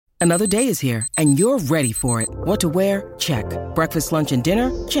Another day is here, and you're ready for it. What to wear? Check. Breakfast, lunch, and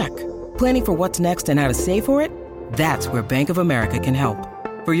dinner? Check. Planning for what's next and how to save for it? That's where Bank of America can help.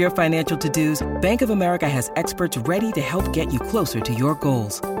 For your financial to-dos, Bank of America has experts ready to help get you closer to your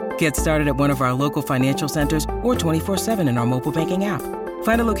goals. Get started at one of our local financial centers or 24/7 in our mobile banking app.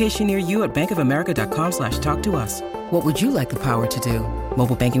 Find a location near you at bankofamerica.com/talktous. What would you like the power to do?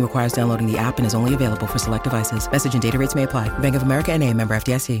 Mobile banking requires downloading the app and is only available for select devices. Message and data rates may apply. Bank of America N.A., member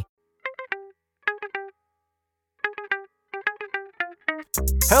FDIC.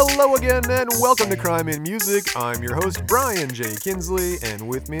 Hello again, and welcome to Crime in Music. I'm your host, Brian J. Kinsley, and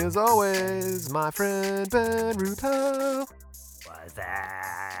with me as always, my friend Ben Ruto. What's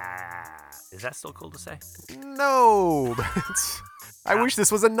that? Is that still cool to say? No, but I wish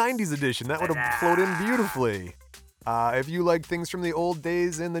this was a 90s edition. That would have flowed in beautifully. If you like things from the old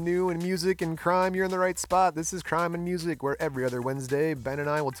days and the new and music and crime, you're in the right spot. This is Crime and Music, where every other Wednesday, Ben and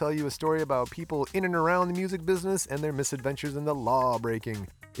I will tell you a story about people in and around the music business and their misadventures in the law breaking.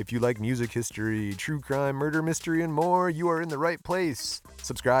 If you like music history, true crime, murder mystery, and more, you are in the right place.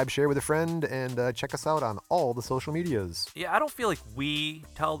 Subscribe, share with a friend, and check us out on all the social medias. Yeah, I don't feel like we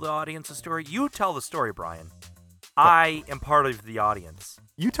tell the audience a story. You tell the story, Brian. I am part of the audience.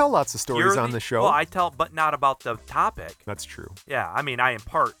 You tell lots of stories on the show. Well, I tell, but not about the topic. That's true. Yeah, I mean, I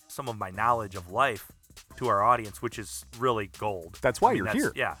impart some of my knowledge of life to our audience, which is really gold. That's why you're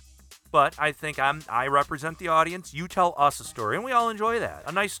here. Yeah. But I think I represent the audience. You tell us a story, and we all enjoy that.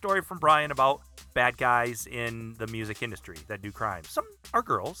 A nice story from Brian about bad guys in the music industry that do crimes. Some are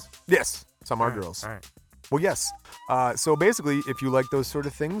girls. Yes, some are girls. All right. Well, yes. So basically, if you like those sort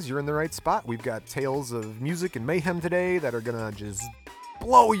of things, you're in the right spot. We've got tales of music and mayhem today that are going to just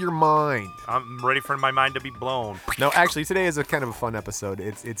blow your mind. I'm ready for my mind to be blown. No, actually, today is a kind of a fun episode.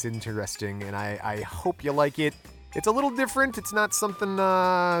 It's interesting, and I hope you like it. It's a little different. It's not something,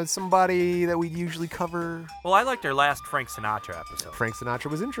 somebody that we usually cover. Well, I liked our last Frank Sinatra episode. Frank Sinatra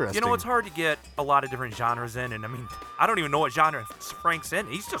was interesting. You know, it's hard to get a lot of different genres in, and I mean, I don't even know what genre Frank's in.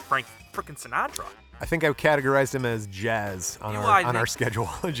 He's just Frank freaking Sinatra. I think I've categorized him as jazz on our schedule.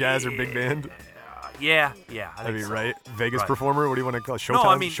 Jazz or big band. Yeah. I mean, right? Vegas performer? What do you want to call it? Showtime? No,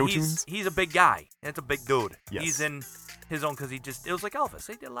 I mean, Show he's a big guy. It's a big dude. Yes. He's in his own, because it was like Elvis.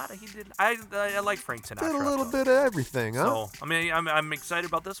 I like Frank Sinatra. Did a little bit of everything, huh? So, I mean, I'm excited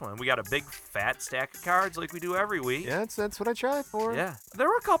about this one. We got a big fat stack of cards like we do every week. Yeah, that's what I try for. Yeah. There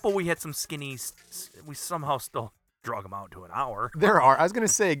were a couple we had some skinnies. We somehow still drug them out to an hour. There are. I was going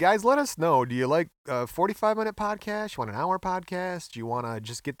to say, guys, let us know. Do you like a 45-minute podcast? You want an hour podcast? Do you want to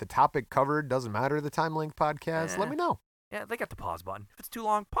just get the topic covered? Doesn't matter the time length podcast? Let me know. Yeah, they got the pause button. If it's too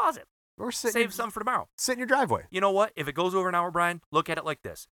long, pause it. Or save some for tomorrow. Sit in your driveway. You know what? If it goes over an hour, Brian, look at it like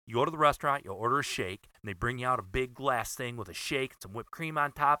this. You go to the restaurant, you order a shake, and they bring you out a big glass thing with a shake, some whipped cream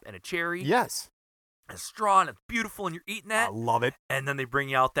on top, and a cherry. Yes. A straw, and it's beautiful, and you're eating that. I love it. And then they bring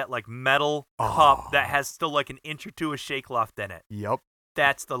you out that like metal cup that has still like an inch or two of shake left in it. Yep.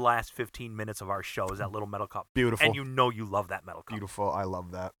 That's the last 15 minutes of our show, is that little metal cup. Beautiful. And you know you love that metal cup. Beautiful. I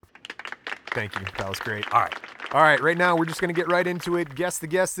love that. Thank you. That was great. All right. Right now, we're just going to get right into it. Guess the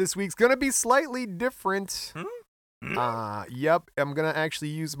guest this week's going to be slightly different. Yep. I'm going to actually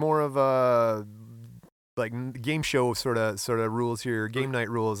use more of a game show sort of rules here, game night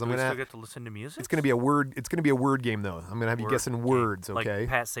rules. Do we still get to listen to music? It's going to be a word game though. I'm going to have you guessing words, okay? Like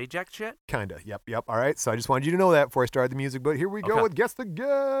Pat Sajak shit? Kind of. Yep. All right. So I just wanted you to know that before I started the music, but here we go with Guess the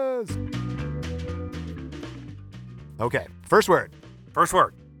Guest. Okay. First word.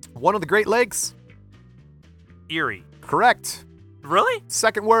 One of the Great Lakes. Erie. Correct. Really?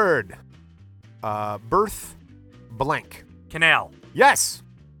 Second word. Birth blank. Canal. Yes.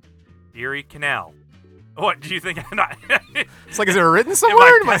 Erie Canal. What, do you think I'm not? It's like, is it written somewhere?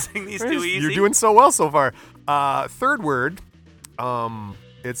 Am I guessing these too easy? You're doing so well so far. Third word.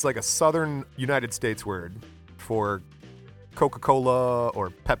 It's like a southern United States word for Coca-Cola or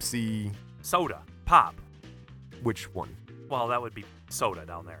Pepsi. Soda. Pop. Which one? Well, that would be soda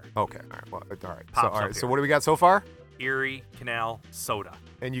down there. Okay. All right. Well, all right. Pop's So, up so here. what do we got so far? Erie Canal Soda.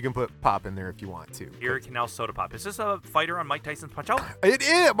 And you can put pop in there if you want to. Erie Canal Soda Pop. Is this a fighter on Mike Tyson's Punch-Out? It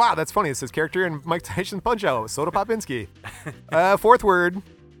is. Wow, that's funny. It says character in Mike Tyson's Punch-Out. Soda Popinski. Fourth word.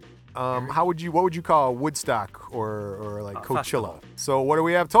 What would you call Woodstock or like Coachella? Festival. So what do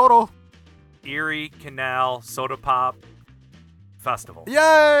we have total? Erie Canal Soda Pop Festival.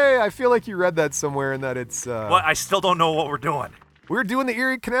 Yay! I feel like you read that somewhere and that it's... What? I still don't know what we're doing. We're doing the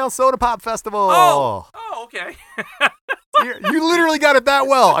Erie Canal Soda Pop Festival. Oh, okay. You literally got it that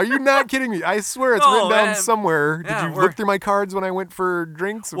well. Are you not kidding me? I swear it's written down somewhere. Yeah, Did you look through my cards when I went for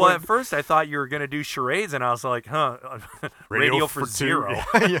drinks? Well, at first I thought you were going to do charades, and I was like, radio for zero.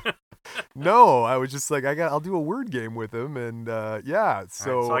 Yeah. No, I was just like, I'll do a word game with him, and yeah.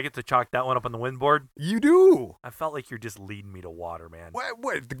 So, right, so I get to chalk that one up on the win board. You do. I felt like you're just leading me to water, man. What?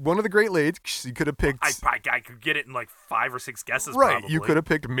 One of the Great Lakes. You could have picked. I could get it in like 5 or 6 guesses. Right. Probably. You could have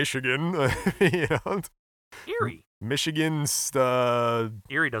picked Michigan. You know. Erie. Michigan's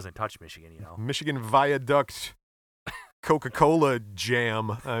Erie doesn't touch Michigan, you know. Michigan Viaduct Coca-Cola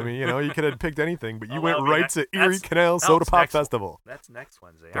jam. I mean, you know, you could have picked anything, but you went right to Erie Canal Soda Pop Festival. That's next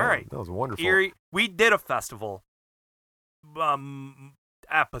Wednesday. All right. That was wonderful. Erie, we did a festival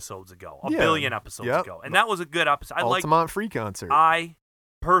episodes ago, a billion episodes ago, and that was a good episode. Altamont Free Concert. I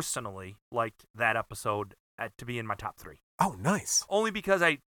personally liked that episode to be in my top 3. Oh, nice. Only because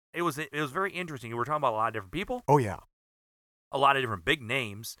it was very interesting. We were talking about a lot of different people. Oh, yeah. A lot of different big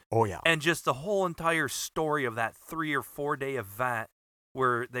names. Oh, yeah. And just the whole entire story of that 3 or 4 day event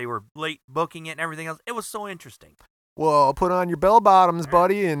where they were late booking it and everything else. It was so interesting. Well, put on your bell bottoms,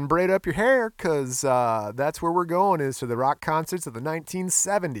 buddy, and braid up your hair, because that's where we're going, is to the rock concerts of the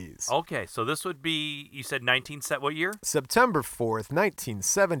 1970s. Okay, so this would be, you said what year? September 4th,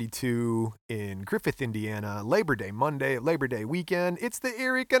 1972, in Griffith, Indiana, Labor Day Monday, Labor Day weekend. It's the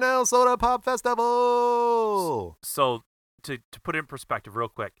Erie Canal Soda Pop Festival. So, to put it in perspective real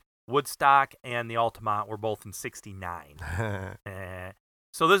quick, Woodstock and the Altamont were both in 69.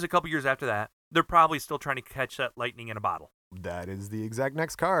 So there's a couple years after that. They're probably still trying to catch that lightning in a bottle. That is the exact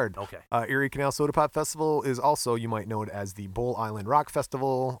next card. Okay. Erie Canal Soda Pop Festival is also, you might know it as the Bull Island Rock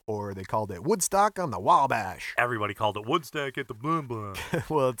Festival, or they called it Woodstock on the Wabash. Everybody called it Woodstock at the Boom Boom.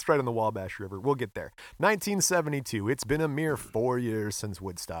 Well, it's right on the Wabash River. We'll get there. 1972. It's been a mere 4 years since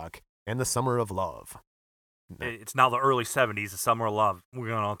Woodstock and the Summer of Love. No. It's now the early 70s, the Summer of Love. We're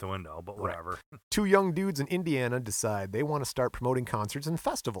going out the window, but whatever. Right. 2 young dudes in Indiana decide they want to start promoting concerts and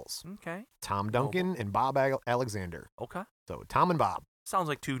festivals. Okay. Tom Duncan and Bob Alexander. Okay. So Tom and Bob. Sounds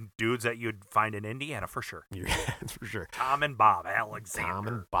like 2 dudes that you'd find in Indiana for sure. Yeah, for sure. Tom and Bob Alexander. Tom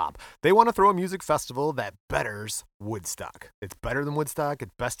and Bob. They want to throw a music festival that betters Woodstock. It's better than Woodstock.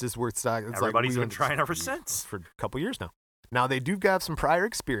 It's best as Woodstock. It's Everybody's been trying ever since. For a couple years now. Now, they do have some prior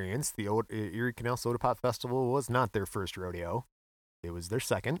experience. The old Erie Canal Soda Pop Festival was not their first rodeo. It was their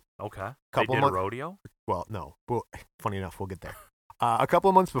second. Okay. They did a rodeo? Well, no. Well, funny enough, we'll get there. A couple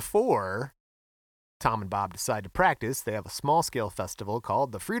of months before Tom and Bob decide to practice, they have a small-scale festival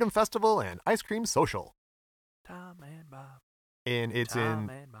called the Freedom Festival and Ice Cream Social. Tom and Bob. And it's Tom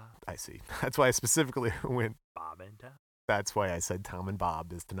and Bob. I see. That's why I specifically went. Bob and Tom. That's why I said Tom and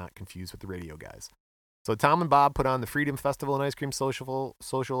Bob, is to not confuse with the radio guys. So Tom and Bob put on the Freedom Festival and Ice Cream Social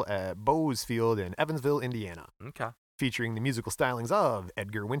at Bowes Field in Evansville, Indiana. Okay. Featuring the musical stylings of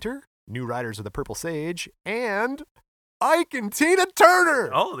Edgar Winter, New Riders of the Purple Sage, and Ike and Tina Turner.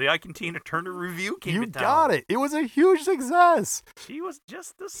 Oh, the Ike and Tina Turner review came to town. You got it. It was a huge success. She was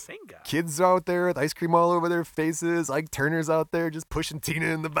just the singer. Kids are out there with ice cream all over their faces. Ike Turner's out there just pushing Tina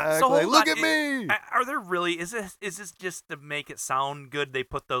in the back. So like, look at me. Are there really, is this just to make it sound good? They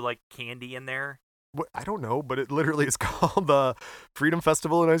put the candy in there? What, I don't know, but it literally is called the Freedom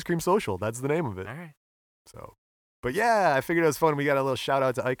Festival and Ice Cream Social. That's the name of it. All right. So, but yeah, I figured it was fun. We got a little shout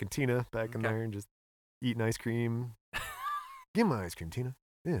out to Ike and Tina back in there and just eating ice cream. Give me my ice cream, Tina.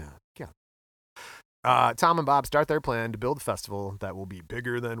 Yeah. Tom and Bob start their plan to build a festival that will be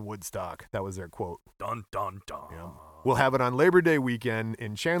bigger than Woodstock. That was their quote. Dun, dun, dun. Yeah. We'll have it on Labor Day weekend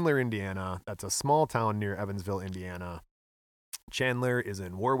in Chandler, Indiana. That's a small town near Evansville, Indiana. Chandler is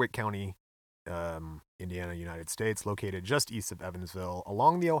in Warwick County, Indiana, United States, located just east of Evansville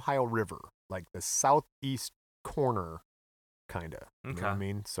along the Ohio River, like the southeast corner, kind of. You know what I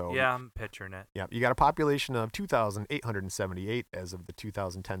mean? So yeah, I'm picturing it. Yeah, you got a population of 2,878 as of the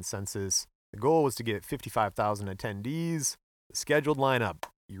 2010 census. The goal was to get 55,000 attendees. The scheduled lineup.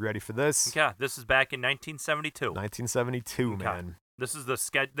 You ready for this? Yeah, this is back in 1972. 1972, man. This is the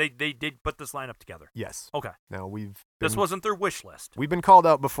schedule. They did put this lineup together. Yes. Okay. Now this wasn't their wish list. We've been called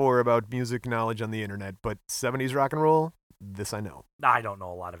out before about music knowledge on the internet, but 70s rock and roll, this I know. I don't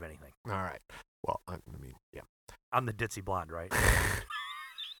know a lot of anything. All right. Well, I mean, yeah. I'm the ditzy blonde, right?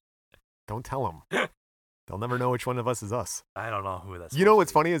 Don't tell them. They'll never know which one of us is us. I don't know who that's. You know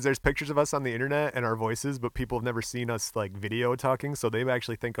what's funny is there's pictures of us on the internet and our voices, but people have never seen us video talking, so they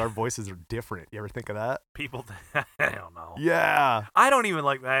actually think our voices are different. You ever think of that? People, I don't know. Yeah. I don't even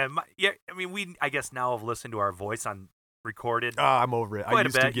like. I guess now have listened to our voice on recorded. I'm over it. I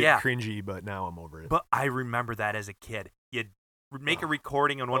used to get yeah. cringy, but now I'm over it. But I remember that as a kid. You'd make a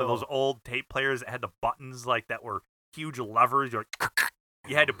recording on one of those old tape players that had the buttons that were huge levers.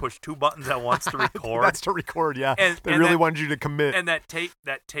 You had to push 2 buttons at once to record. That's to record, yeah. They And really wanted you to commit. And that tape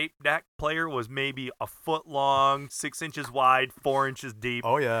deck player was maybe a foot long, 6 inches wide, 4 inches deep.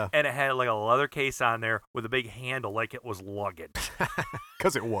 Oh, yeah. And it had like a leather case on there with a big handle like it was luggage.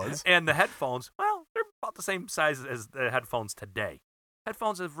 Because it was. And the headphones, well, they're about the same size as the headphones today.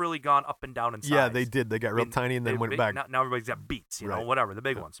 Headphones have really gone up and down in size. Yeah, they did. They got real tiny and then went big, back. Now everybody's got Beats, whatever, the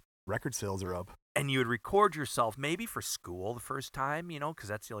big ones. Record sales are up. And you would record yourself maybe for school the first time, because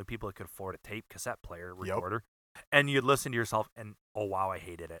that's the only people that could afford a tape cassette player recorder. Yep. And you'd listen to yourself and, oh, wow, I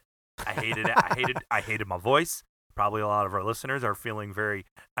hated it. I hated it. I hated my voice. Probably a lot of our listeners are feeling very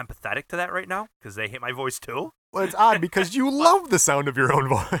empathetic to that right now because they hate my voice too. Well, it's odd because you love the sound of your own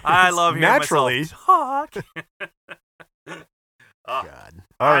voice. I love hearing naturally myself talk. God.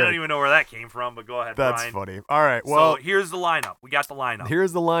 I don't even know where that came from, but go ahead, That's Brian. funny. All right, well. So here's the lineup. We got the lineup.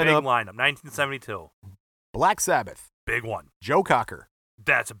 Here's the lineup. Big lineup, 1972. Black Sabbath. Big one. Joe Cocker.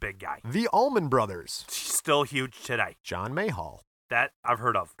 That's a big guy. The Allman Brothers. Still huge today. John Mayhall. That I've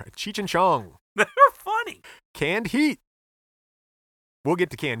heard of. Cheech and Chong. They're funny. Canned Heat. We'll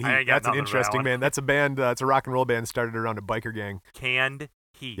get to Canned Heat. That's an interesting band. That's a band. It's a rock and roll band started around a biker gang. Canned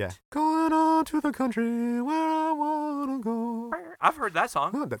Heat. Yeah. Going on to the country where I want to go. I've heard that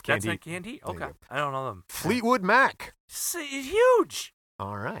song. Oh, that's Canned Heat. Canned Heat. Okay. I don't know them. Fleetwood Mac. It's huge.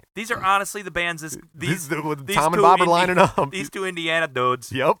 All right. These are honestly the bands. These Tom and Bob are lining up. These 2 Indiana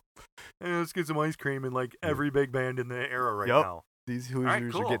dudes. Yep. Hey, let's get some ice cream in like every big band in the era right now. These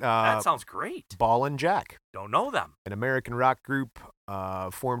Hoosiers cool. are getting. That sounds great. Ball and Jack. Don't know them. An American rock group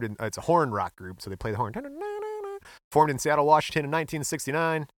formed in. It's a horn rock group, so they play the horn. Formed in Seattle, Washington in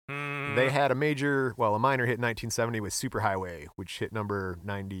 1969. They had a minor hit in 1970 with Superhighway, which hit number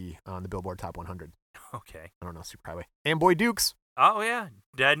 90 on the Billboard Top 100. Okay. I don't know, Superhighway. Amboy Dukes. Oh, yeah.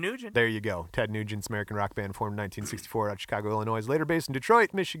 Ted Nugent. There you go. Ted Nugent's American rock band formed in 1964 out of Chicago, Illinois. Later based in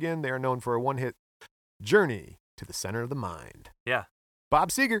Detroit, Michigan. They are known for a one-hit Journey to the Center of the Mind. Yeah. Bob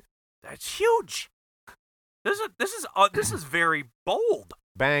Seger. That's huge. This is very bold.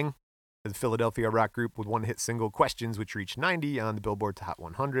 Bang. The Philadelphia rock group with one-hit single Questions, which reached 90 on the Billboard Top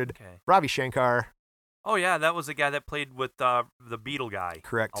 100. Okay. Ravi Shankar. Oh, yeah, that was the guy that played with the Beatle guy.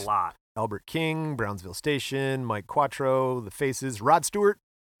 Correct. A lot. Albert King, Brownsville Station, Mike Quattro, The Faces, Rod Stewart.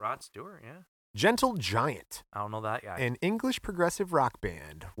 Rod Stewart, yeah. Gentle Giant. I don't know that guy. An English progressive rock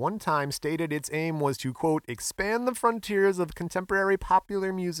band. One time stated its aim was to, quote, expand the frontiers of contemporary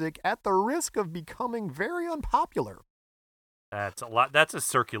popular music at the risk of becoming very unpopular. That's a lot. That's a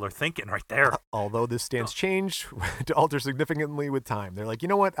circular thinking right there. Although this stance changed to alter significantly with time. They're like, you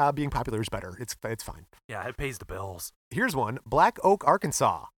know what? Being popular is better. It's fine. Yeah, it pays the bills. Here's one. Black Oak,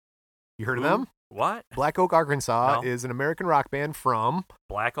 Arkansas. You heard of them? What? Black Oak, Arkansas No. is an American rock band from...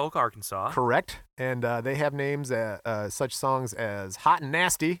 Black Oak, Arkansas. Correct. And they have names, such songs as Hot and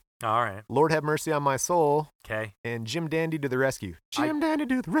Nasty. All right. Lord Have Mercy on My Soul. Okay. And Jim Dandy to the Rescue. Jim Dandy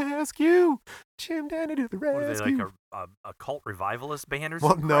to the rescue. Jim Dandy to the rescue. What are they, like a cult revivalist band or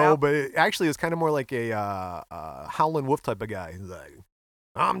well, something? no, but it actually it's kind of more like a Howlin' Wolf type of guy. He's like,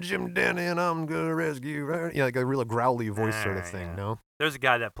 I'm Jim Dandy and I'm gonna rescue. Like a real growly voice sort of thing, no? There's a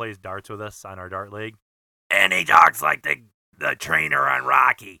guy that plays darts with us on our dart league, and he talks like the trainer on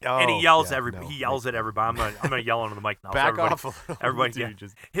Rocky, and he yells he yells at everybody. I'm gonna yell into the mic now. Back so off a little.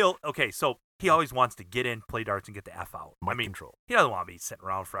 Everybody, so he always wants to get in, play darts, and get the F out. Mic control. He doesn't want to be sitting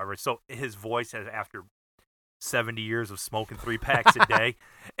around forever. So his voice has, after 70 years of smoking 3 packs a day,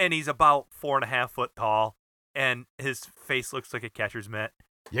 and he's about 4.5 foot tall, and his face looks like a catcher's mitt.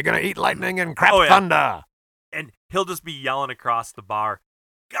 You're gonna eat lightning and crap thunder. And he'll just be yelling across the bar,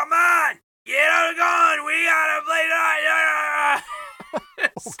 "Come on, get on going, we gotta play tonight."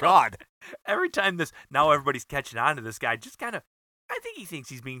 Oh, God. Every time now everybody's catching on to this guy, just kind of, I think he thinks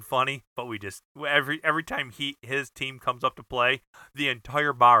he's being funny, but we just, every time his team comes up to play, the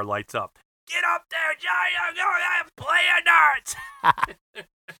entire bar lights up. Get up there, Johnny, I'm going to play darts.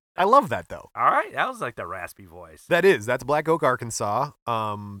 I love that, though. All right, that was like the raspy voice. That's Black Oak, Arkansas.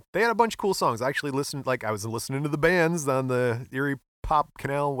 They had a bunch of cool songs. I actually I was listening to the bands on the Erie Pop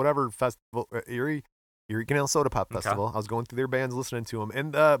Canal, whatever festival, Erie Canal Soda Pop Festival. I was going through their bands, listening to them.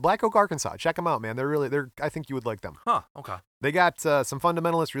 And Black Oak, Arkansas, check them out, man. I think you would like them. Huh, okay. They got some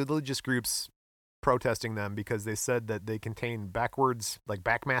fundamentalist religious groups protesting them because they said that they contain backwards, like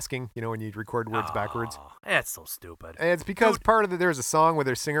backmasking, when you record words backwards. That's so stupid. And it's because there's a song where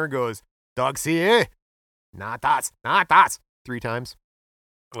their singer goes, "Dog see, not that's, 3 times.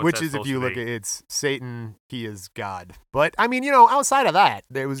 Which is, if you look at it's Satan, he is God. But, I mean, outside of that,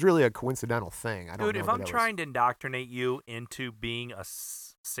 it was really a coincidental thing. I don't know. Dude, if I'm trying to indoctrinate you into being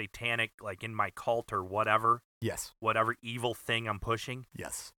satanic, like in my cult or whatever. Yes. Whatever evil thing I'm pushing.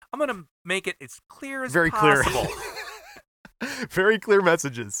 Yes. I'm going to make it as clear as Very possible. Clear. Very clear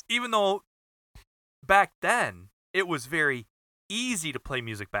messages. Even though back then it was very easy to play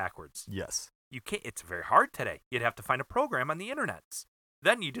music backwards. Yes. You can't. It's very hard today. You'd have to find a program on the internet.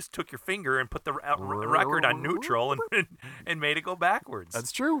 Then you just took your finger and put the record on neutral and made it go backwards.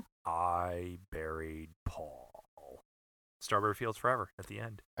 That's true. I buried Paul. Strawberry Fields Forever at the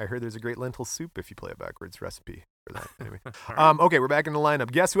end. I heard there's a great lentil soup if you play it backwards recipe for that. Anyway. Right. Okay, we're back in the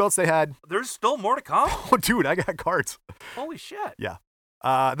lineup. Guess who else they had? There's still more to come. Oh, dude, I got cards. Holy shit. Yeah.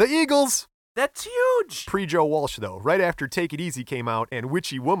 The Eagles. That's huge. Pre-Joe Walsh, though. Right after Take It Easy came out and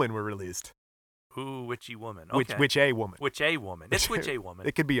Witchy Woman were released. Ooh, Witchy Woman. Okay. Witch A Woman. Witch A Woman. It's Witch A Woman.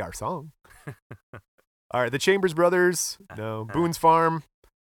 It could be our song. All right, the Chambers Brothers. No. Boone's Farm.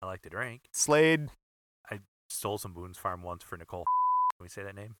 I like to drink. Slade. I stole some Boone's Farm once for Nicole. Can we say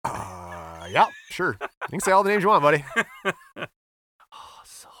that name? Yeah, sure. You can say all the names you want, buddy. Oh,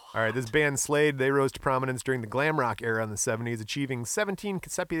 so hot. All right, this band Slade, they rose to prominence during the glam rock era in the 70s, achieving 17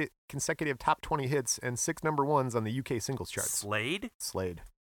 consecutive top 20 hits and 6 number ones on the UK singles charts. Slade? Slade.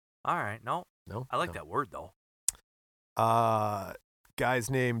 All right. No. I like that word, though. Guys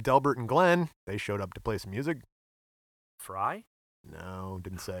named Delbert and Glenn, they showed up to play some music. Fry? No,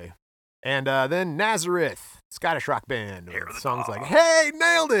 didn't say. And then Nazareth, Scottish rock band. Hair of the songs Dog. like, hey,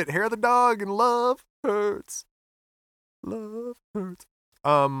 nailed it. Hair of the Dog and Love Hurts. Love Hurts.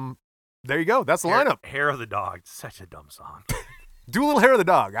 There you go. That's the lineup. Hair of the Dog. Such a dumb song. Do a little Hair of the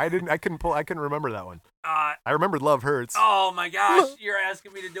Dog. I couldn't remember that one. I remembered Love Hurts. Oh my gosh, you're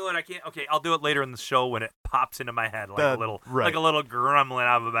asking me to do it. I can't. Okay, I'll do it later in the show when it pops into my head like a little gremlin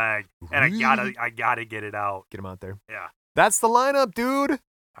out of a bag, and I gotta get it out. Get him out there. Yeah. That's the lineup, dude.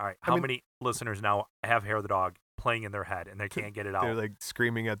 All right. How many listeners now have Hair of the Dog playing in their head and they can't get it out? They're like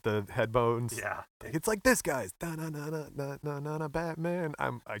screaming at the headphones. Yeah. It's like this, guys. Da-na-na-na-na-na-na, Batman.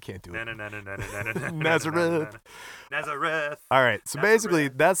 I can't do it. Nazareth. All right. So basically,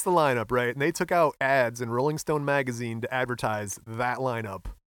 that's the lineup, right? And they took out ads in Rolling Stone magazine to advertise that lineup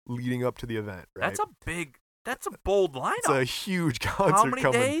leading up to the event, right? That's a bold lineup. It's a huge concert coming.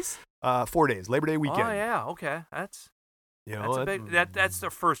 How many days? 4 days. Labor Day weekend. Oh yeah. Okay. That's the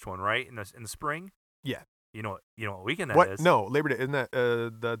first one, right? In the spring. Yeah. You know what weekend that is? No, Labor Day. Isn't that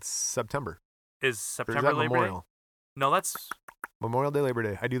that's September? Is September or is that Labor Memorial? Day? No, that's Memorial Day, Labor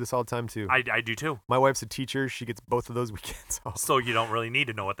Day. I do this all the time too. I do too. My wife's a teacher. She gets both of those weekends off. So you don't really need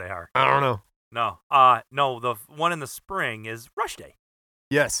to know what they are. I don't know. No, the one in the spring is Rush Day.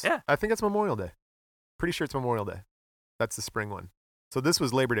 Yes. Yeah. I think that's Memorial Day. Pretty sure it's Memorial Day. That's the spring one. So this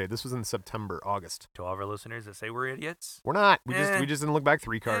was Labor Day. This was in September, August. To all of our listeners that say we're idiots. We're not. We just didn't look back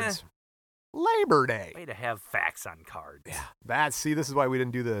 3 cards. Labor Day. Way to have facts on cards. Yeah. This is why we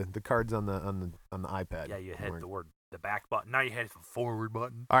didn't do the cards on the iPad. Yeah, you hit the back button. Now you hit the forward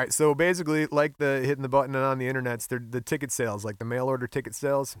button. All right, so basically, like the hitting the button on the internets, the ticket sales, like the mail order ticket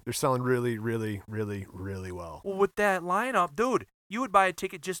sales, they're selling really, really, really, really well. Well, with that lineup, dude, you would buy a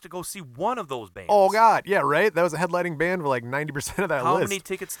ticket just to go see one of those bands. Oh God, yeah, right. That was a headlining band for like 90% of that list. How many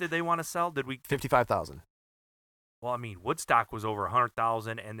tickets did they want to sell? 55,000. Well, I mean, Woodstock was over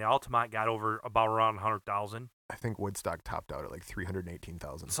 100,000, and the Altamont got about around 100,000. I think Woodstock topped out at like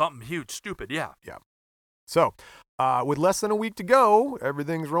 318,000. Something huge, stupid, yeah. Yeah. So, with less than a week to go,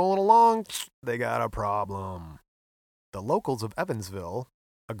 everything's rolling along. They got a problem. The locals of Evansville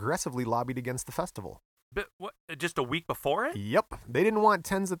aggressively lobbied against the festival. But what? Just a week before it? Yep. They didn't want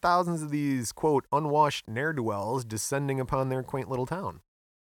tens of thousands of these, quote, unwashed ne'er-do-wells descending upon their quaint little town.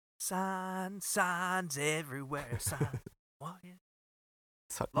 Signs everywhere. Tuck my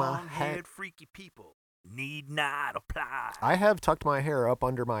hat. Long-haired freaky people need not apply. I have tucked my hair up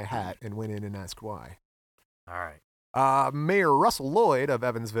under my hat and went in and asked why. All right. Mayor Russell Lloyd of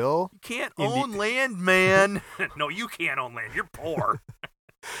Evansville. You can't own land, man. No, you can't own land. You're poor.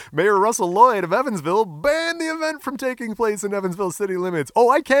 Mayor Russell Lloyd of Evansville banned the event from taking place in Evansville city limits. Oh,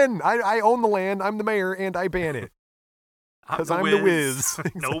 I can. I own the land. I'm the mayor, and I ban it. Because I'm the whiz.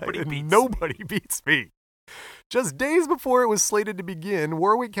 Nobody beats me. Just days before it was slated to begin,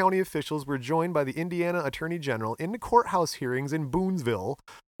 Warwick County officials were joined by the Indiana Attorney General into courthouse hearings in Boonesville,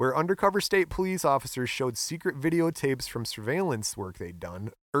 where undercover state police officers showed secret videotapes from surveillance work they'd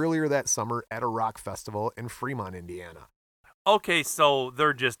done earlier that summer at a rock festival in Fremont, Indiana. Okay, so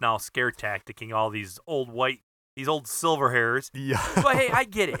they're just now scare tacticking all these old silver hairs. Yeah. But hey, I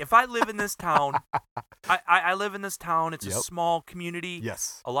get it. If I live in this town, I live in this town. It's a small community.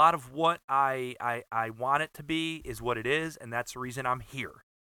 Yes. A lot of what I want it to be is what it is, and that's the reason I'm here.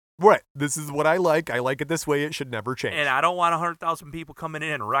 Right. This is what I like. I like it this way. It should never change. And I don't want 100,000 people coming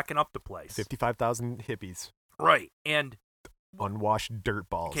in and wrecking up the place. 55,000 hippies. Right. And unwashed dirt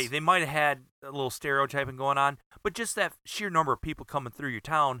balls. Okay, they might have had a little stereotyping going on, but just that sheer number of people coming through your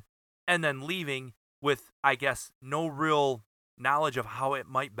town and then leaving with, I guess, no real knowledge of how it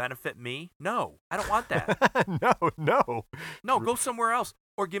might benefit me. No, I don't want that. No, go somewhere else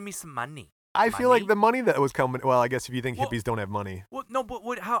or give me some money. I feel like the money that was coming. Well, I guess if you think hippies don't have money. Well, no,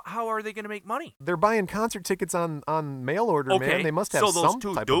 but how are they going to make money? They're buying concert tickets on mail order, man. They must have some type of things.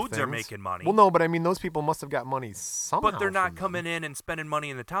 So those two dudes are making money. Well, no, but I mean, those people must have got money somehow. But they're not coming in and spending money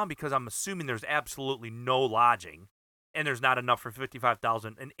in the town because I'm assuming there's absolutely no lodging, and there's not enough for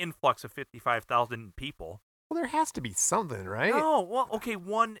 55,000, an influx of 55,000 people. Well, there has to be something, right? No, well, okay,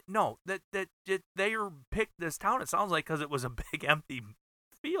 that they picked this town. It sounds like because it was a big empty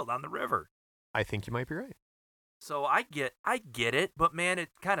field on the river. I think you might be right. So I get it, but man, it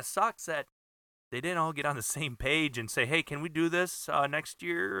kind of sucks that they didn't all get on the same page and say, "Hey, can we do this next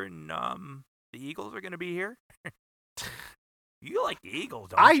year?" And the Eagles are going to be here. You like the Eagles,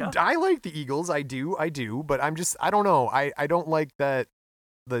 don't you? I like the Eagles. I do. But I don't know. I don't like that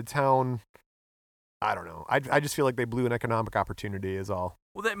the town. I don't know. I just feel like they blew an economic opportunity is all.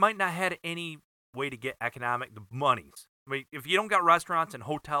 Well, they might not had any way to get the monies. I mean, if you don't got restaurants and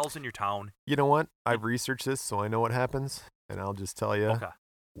hotels in your town. You know what? I've researched this, so I know what happens, and I'll just tell you. Okay.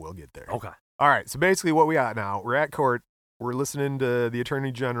 We'll get there. Okay. All right, so basically what we got now, we're at court. We're listening to the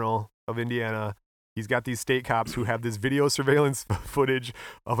Attorney General of Indiana. He's got these state cops who have this video surveillance footage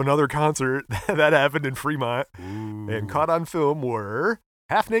of another concert that happened in Fremont. Ooh. And caught on film were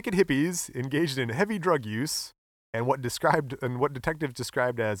half-naked hippies engaged in heavy drug use and what detectives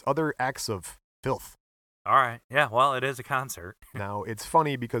described as other acts of filth. All right. Yeah, well, it is a concert. Now, it's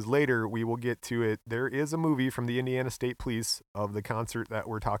funny because later we will get to it. There is a movie from the Indiana State Police of the concert that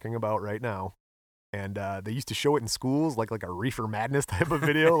we're talking about right now. And they used to show it in schools like a Reefer Madness type of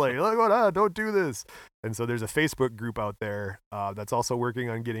video. Like, look, don't do this. And so there's a Facebook group out there that's also working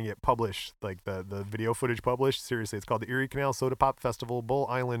on getting it published, like the video footage published. Seriously, it's called the Erie Canal Soda Pop Festival, Bull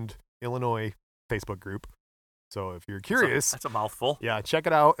Island, Illinois Facebook group. So if you're curious, that's a mouthful. Yeah, check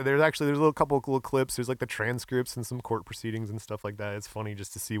it out. There's a couple of little clips. There's like the transcripts and some court proceedings and stuff like that. It's funny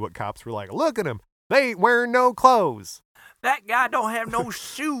just to see what cops were like. Look at him. They ain't wearing no clothes. That guy don't have no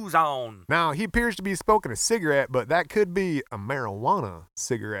shoes on. Now, he appears to be smoking a cigarette, but that could be a marijuana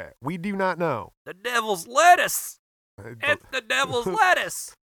cigarette. We do not know. The devil's lettuce. It's the devil's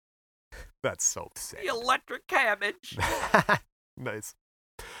lettuce. That's so sick. The electric cabbage. Nice.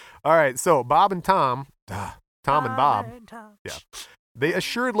 All right, so Bob and Tom... Tom and Bob, yeah, they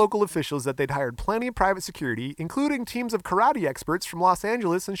assured local officials that they'd hired plenty of private security, including teams of karate experts from Los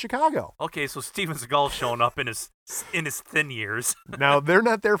Angeles and Chicago. Okay, so Steven Seagal's showing up in his thin years. Now, they're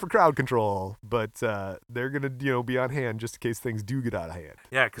not there for crowd control, but they're going to be on hand just in case things do get out of hand.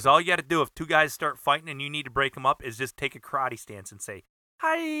 Yeah, because all you got to do if two guys start fighting and you need to break them up is just take a karate stance and say,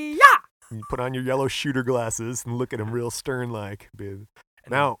 hi-ya! You put on your yellow shooter glasses and look at them real stern-like.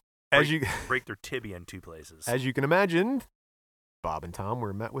 Now... break their tibia in two places. As you can imagine, Bob and Tom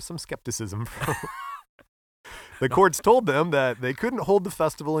were met with some skepticism. The courts told them that they couldn't hold the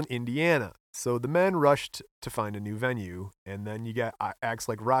festival in Indiana, so the men rushed to find a new venue, and then you got acts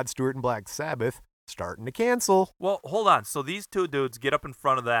like Rod Stewart and Black Sabbath starting to cancel. Well, hold on. So these two dudes get up in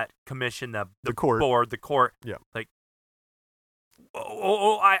front of that commission, the court. Board, the court. Yeah. Like,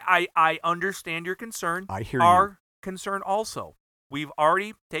 I understand your concern. I hear Our concern also. We've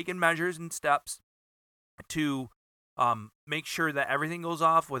already taken measures and steps to make sure that everything goes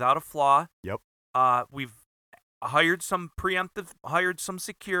off without a flaw. Yep. We've hired some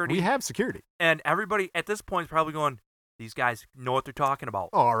security. We have security. And everybody at this point is probably going, these guys know what they're talking about.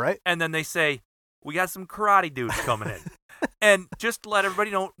 Oh, all right. And then they say, we got some karate dudes coming in. And just to let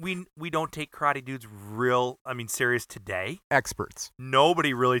everybody know, we don't take karate dudes serious today. Experts.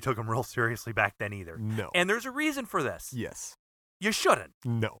 Nobody really took them real seriously back then either. No. And there's a reason for this. Yes. You shouldn't.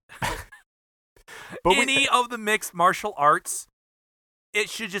 No. But any of the mixed martial arts, it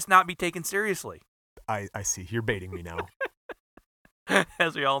should just not be taken seriously. I see. You're baiting me now.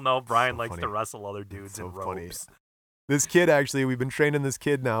 As we all know, Brian so likes funny. to wrestle other dudes in ropes. Funny. This kid, actually, we've been training this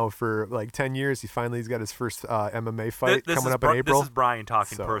kid now for like 10 years. He's got his first MMA fight coming up in April. This is Brian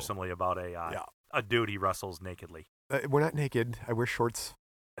talking personally about a dude he wrestles nakedly. We're not naked. I wear shorts.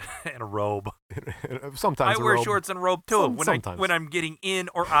 And a robe. Sometimes I wear shorts and a robe too when I'm getting in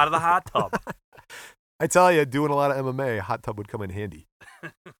or out of the hot tub. I tell you, doing a lot of MMA, a hot tub would come in handy.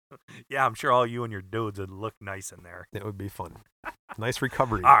 Yeah, I'm sure all you and your dudes would look nice in there. It would be fun. Nice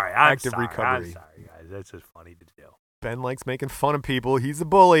recovery. All right, Active recovery. I'm sorry, guys. That's just funny to do. Ben likes making fun of people. He's a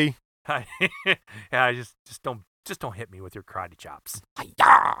bully. Yeah, just don't hit me with your karate chops.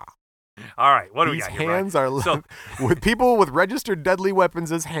 All right, what do we got here, These hands are with people with registered deadly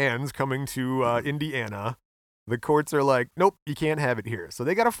weapons as hands coming to Indiana. The courts are like, nope, you can't have it here. So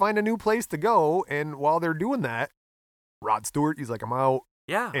they got to find a new place to go. And while they're doing that, Rod Stewart, he's like, I'm out.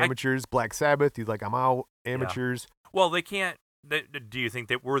 Yeah. Amateurs. Black Sabbath, he's like, I'm out. Amateurs. Yeah. Well, they can't. Do you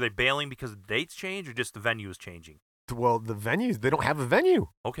think were they bailing because the dates changed or just the venue is changing? Well, the venues, they don't have a venue.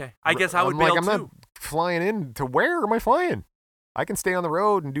 Okay. I guess I would bail I'm too. not flying in to where am I flying? I can stay on the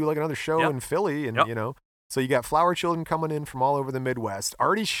road and do like another show in Philly. And, you know, so you got flower children coming in from all over the Midwest,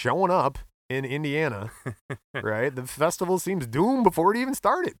 already showing up in Indiana, right? The festival seems doomed before it even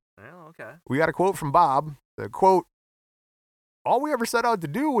started. Well, okay. We got a quote from Bob. The quote, all we ever set out to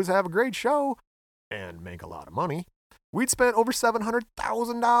do was have a great show and make a lot of money. We'd spent over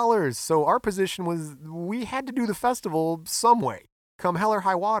 $700,000. So our position was we had to do the festival some way. Come hell or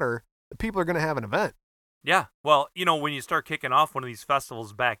high water, the people are going to have an event. Yeah. Well, you know, when you start kicking off one of these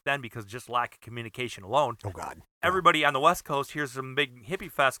festivals back then, because just lack of communication alone. Oh, God. Everybody on the West Coast, here's some big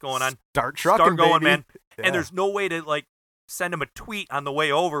hippie fest going on. Start trucking, Start going, baby. man. Yeah. And there's no way to, like, send them a tweet on the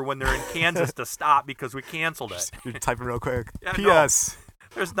way over when they're in Kansas to stop because we canceled it. You're typing real quick. Yeah, P.S. No,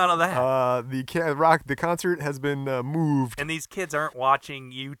 there's none of that. The concert has been moved. And these kids aren't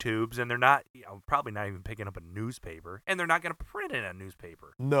watching YouTubes, and they're not, probably not even picking up a newspaper, and they're not going to print it in a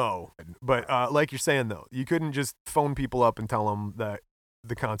newspaper. No, but like you're saying though, you couldn't just phone people up and tell them that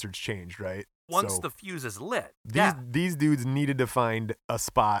the concert's changed, right? Once the fuse is lit. These dudes needed to find a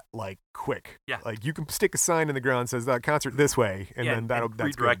spot like quick. Yeah. Like you can stick a sign in the ground that says concert this way, and then that's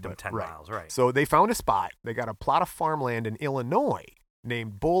redirect good, them 10 miles, right? So they found a spot. They got a plot of farmland in Illinois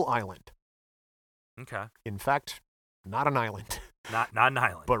named Bull Island. Okay. In fact, not an island. Not an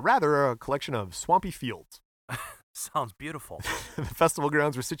island. But rather a collection of swampy fields. Sounds beautiful. The festival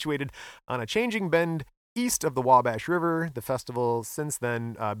grounds were situated on a changing bend east of the Wabash River. The festival since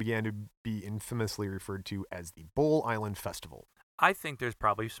then began to be infamously referred to as the Bull Island Festival. I think there's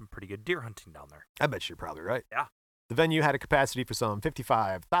probably some pretty good deer hunting down there. I bet you're probably right. Yeah. The venue had a capacity for some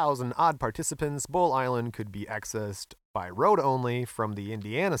 55,000 odd participants. Bull Island could be accessed by road only from the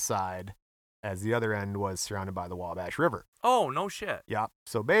Indiana side, as the other end was surrounded by the Wabash River. Oh, no shit. Yeah.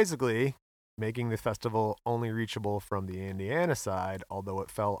 So basically, making the festival only reachable from the Indiana side, although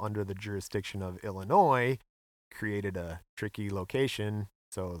it fell under the jurisdiction of Illinois, created a tricky location.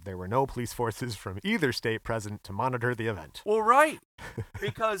 So there were no police forces from either state present to monitor the event. Well, right.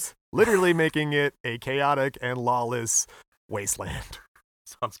 Because literally making it a chaotic and lawless wasteland.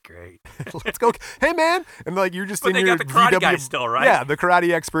 Sounds great. Let's go. Hey, man. And like you're just but in they your got the karate VW. guys still, right? Yeah, the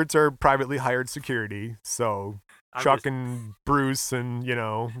karate experts are privately hired security. So Chuck and Bruce and,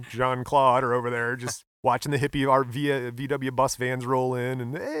 Jean-Claude are over there just watching the hippie VW bus vans roll in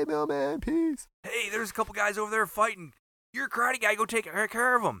and, hey, mailman, peace. Hey, there's a couple guys over there fighting. You're a karate guy. Go take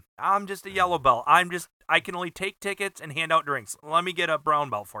care of them. I'm just a yellow belt. I can only take tickets and hand out drinks. Let me get a brown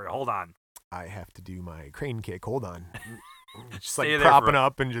belt for you. Hold on. I have to do my crane kick. Hold on. Just Stay like propping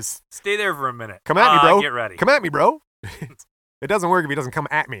up and just. Stay there for a minute. Come at me, bro. Get ready. Come at me, bro. It doesn't work if he doesn't come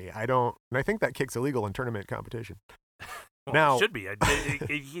at me. And I think that kick's illegal in tournament competition. Well, now, it should be.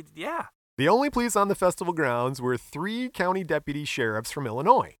 Yeah. The only police on the festival grounds were 3 county deputy sheriffs from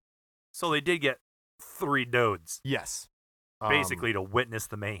Illinois. So they did get 3 dudes. Yes. Basically to witness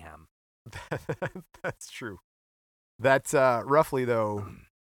the mayhem. That's true. That's roughly, though,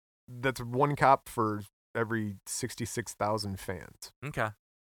 that's 1 cop for every 66,000 fans. Okay.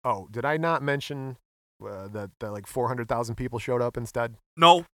 Oh, did I not mention that like 400,000 people showed up instead?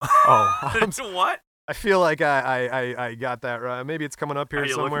 No. Oh. What? I feel like I got that right. Maybe it's coming up here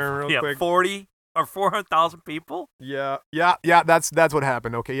somewhere real quick. 40 or 400,000 people? Yeah. That's what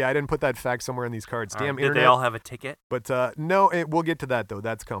happened. Okay, yeah, I didn't put that fact somewhere in these cards. Damn Did internet. they all have a ticket? But no, we'll get to that though.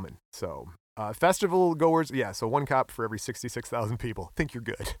 That's coming. So festival goers, yeah. So 1 cop for every 66,000 people. Think you're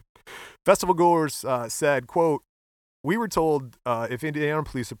good. Festival goers said, "quote We were told if Indiana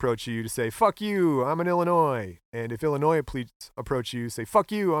police approach you to say fuck you, I'm in Illinois, and if Illinois police approach you, say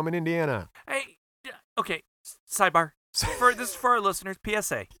fuck you, I'm in Indiana." Hey, okay. Sidebar. This is for our listeners.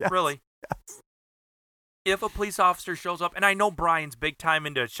 PSA. Yes, really. Yes. If a police officer shows up, and I know Brian's big time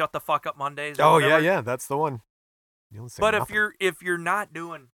into shut the fuck up Mondays. Oh whatever, yeah, that's the one. But if you're not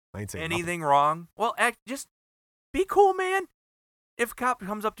doing anything wrong, well, just be cool, man. If a cop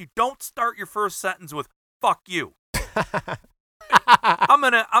comes up to you, don't start your first sentence with "fuck you." I'm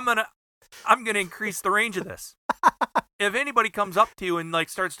gonna increase the range of this. If anybody comes up to you and like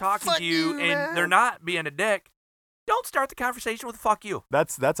starts talking to you and they're not being a dick, don't start the conversation with "fuck you."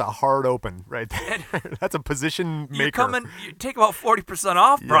 That's a hard open right there. That's a position maker. You take about 40%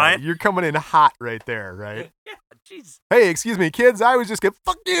 off, Brian. You're coming in hot right there, right? Yeah, jeez. Hey, excuse me, kids. I was just getting,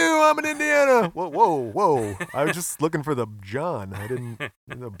 fuck you. I'm in Indiana. Whoa. I was just looking for the John. I didn't,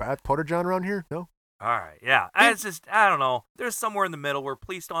 the Bat Porter John around here? No? All right, yeah. It's just, I don't know. There's somewhere in the middle where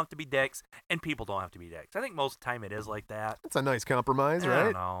police don't have to be dicks and people don't have to be dicks. I think most of the time it is like that. That's a nice compromise, right? I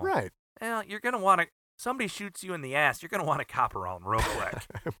don't know. Right. Well, you're going to want to, somebody shoots you in the ass, you're going to want to cop around real quick.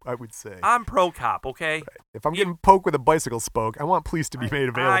 I would say. I'm pro-cop, okay? Right. If I'm getting poked with a bicycle spoke, I want police to be made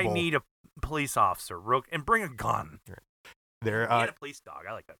available. I need a police officer, and bring a gun. Right. There, and a police dog.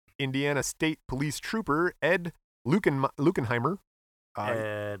 I like that. Indiana State Police Trooper Ed Lukenheimer.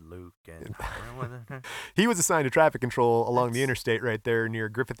 Ed Lukenheimer. He was assigned to traffic control along the interstate right there near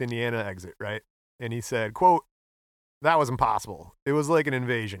Griffith, Indiana exit, right? And he said, quote, "That was impossible. It was like an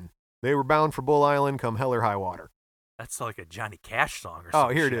invasion. They were bound for Bull Island come hell or high water." That's like a Johnny Cash song or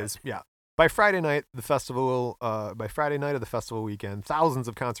something. Oh, here it is. Yeah. By Friday night of the festival weekend, thousands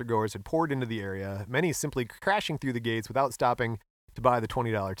of concertgoers had poured into the area, many simply crashing through the gates without stopping to buy the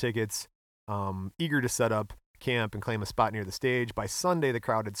 $20 tickets, eager to set up camp and claim a spot near the stage. By Sunday, the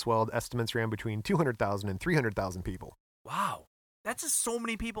crowd had swelled. Estimates ran between 200,000 and 300,000 people. Wow. That's just so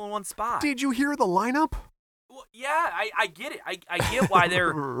many people in one spot. Did you hear the lineup? Well, yeah, I get it. I get why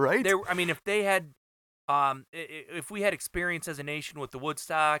they're right. I mean, if they had, if we had experience as a nation with the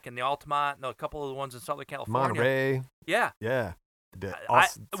Woodstock and the Altamont and a couple of the ones in Southern California, Monterey. Yeah.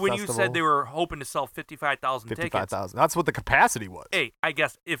 When you said they were hoping to sell 55,000 tickets, 55,000. That's what the capacity was. Hey, I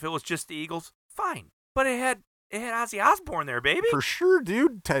guess if it was just the Eagles, fine. But it had Ozzy Osbourne there, baby. For sure,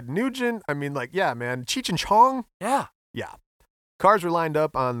 dude. Ted Nugent. I mean, like, yeah, man. Cheech and Chong. Yeah. Yeah. Cars were lined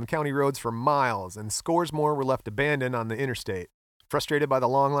up on county roads for miles, and scores more were left abandoned on the interstate. Frustrated by the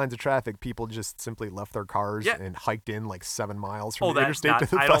long lines of traffic, people just simply left their cars and hiked in like 7 miles from the interstate to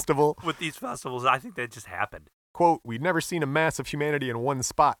the festival. With these festivals, I think that just happened. Quote, "We'd never seen a mass of humanity in one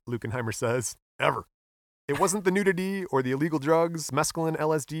spot," Lukenheimer says, ever. It wasn't the nudity or the illegal drugs, mescaline,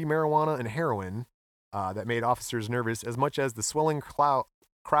 LSD, marijuana, and heroin that made officers nervous as much as the swelling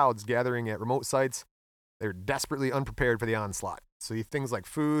crowds gathering at remote sites. They're desperately unprepared for the onslaught. So things like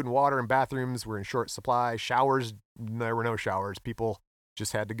food and water and bathrooms were in short supply. Showers, there were no showers. People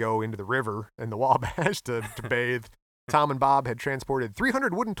just had to go into the river and the Wabash to bathe. Tom and Bob had transported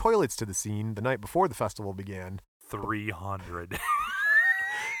 300 wooden toilets to the scene the night before the festival began. 300.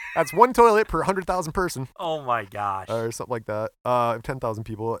 That's one toilet per 100,000 person. Oh, my gosh. Or something like that. 10,000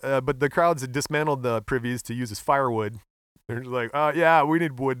 people. But the crowds had dismantled the privies to use as firewood. They're just like, yeah, we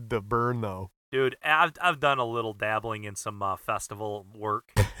need wood to burn, though. Dude, I've done a little dabbling in some festival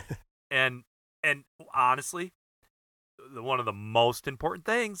work, and honestly, one of the most important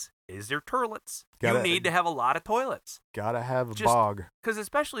things is your toilets. You need to have a lot of toilets. Gotta have a bog. Because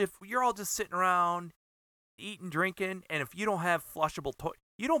especially if you're all just sitting around eating, drinking, and if you don't have flushable toilet,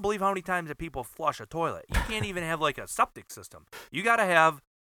 you don't believe how many times that people flush a toilet. You can't even have like a septic system. You gotta have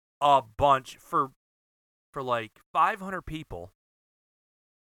a bunch for like 500 people.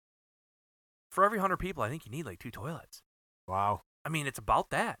 For every 100 people, I think you need like 2 toilets. Wow. I mean, it's about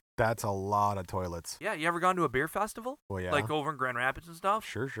that. That's a lot of toilets. Yeah, you ever gone to a beer festival? Well, yeah. Like over in Grand Rapids and stuff?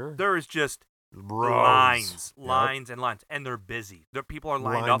 Sure. There is just rows. lines, and lines, and they're busy. People are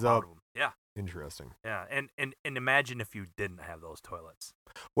lined up out of them. Yeah. Interesting. Yeah, and imagine if you didn't have those toilets.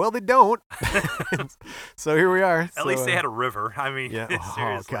 Well, they don't. So here we are. At least they had a river. I mean, yeah.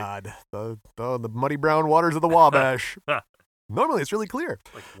 seriously. Oh, God. The muddy brown waters of the Wabash. Normally, it's really clear.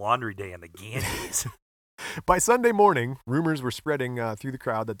 Like laundry day in the Ganges. By Sunday morning, rumors were spreading through the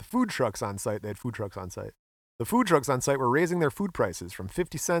crowd that the food trucks on site, they had food trucks on site. The food trucks on site were raising their food prices from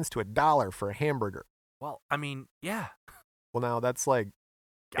 50 cents to $1 for a hamburger. Well, I mean, yeah. Well, now that's like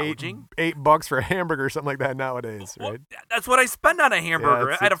gouging? $8 for a hamburger or something like that nowadays, right? That's what I spend on a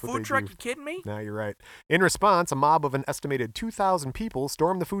hamburger. Yeah, at a food truck, you kidding me? No, you're right. In response, a mob of an estimated 2,000 people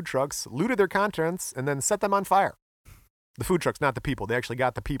stormed the food trucks, looted their contents, and then set them on fire. The food trucks, not the people. They actually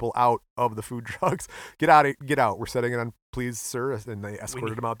got the people out of the food trucks. Get out. We're setting it on, please, sir. And they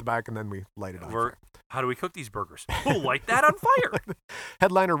escorted them out the back, and then we light it on fire. How do we cook these burgers? We'll light that on fire.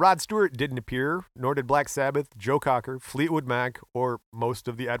 Headliner Rod Stewart didn't appear, nor did Black Sabbath, Joe Cocker, Fleetwood Mac, or most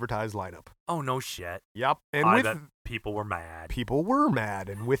of the advertised lineup. Oh, no shit. Yep. And I bet people were mad. People were mad.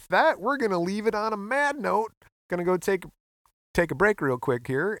 And with that, we're going to leave it on a mad note. Going to go take a break real quick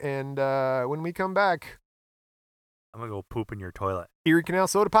here. And when we come back, I'm going to go poop in your toilet. Erie Canal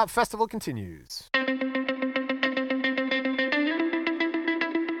Soda Pop Festival continues.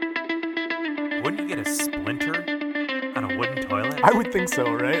 Wouldn't you get a splinter on a wooden toilet? I would think so,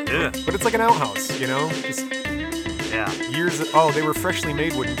 right? Yeah. But it's like an outhouse, you know? Just Yeah. They were freshly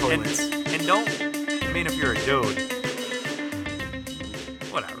made wooden toilets. And don't, I mean, if you're a dude,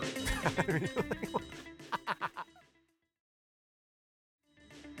 whatever.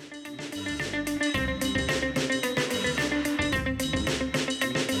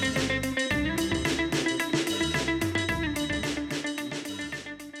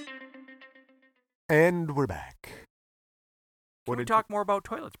 And we're back. Can we talk more about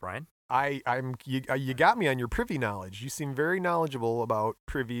toilets, Brian? You got me on your privy knowledge. You seem very knowledgeable about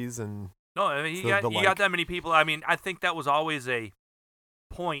privies and. No, I mean, you got that many people. I mean, I think that was always a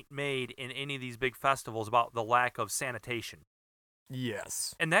point made in any of these big festivals about the lack of sanitation.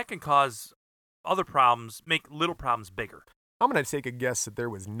 Yes. And that can cause other problems, make little problems bigger. I'm going to take a guess that there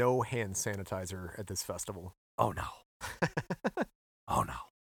was no hand sanitizer at this festival. Oh, no. Oh, no.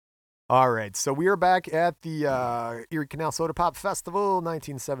 All right, so we are back at the Erie Canal Soda Pop Festival,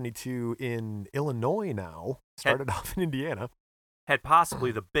 1972 in Illinois now. Started off in Indiana. Had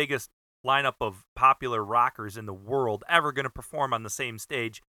possibly the biggest lineup of popular rockers in the world ever going to perform on the same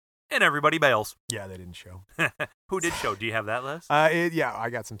stage, and everybody bails. Yeah, they didn't show. Who did show? Do you have that list? Yeah, I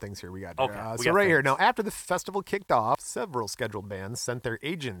got some things here. We got here. Now, after the festival kicked off, several scheduled bands sent their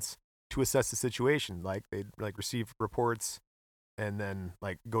agents to assess the situation. Like, they'd receive reports and then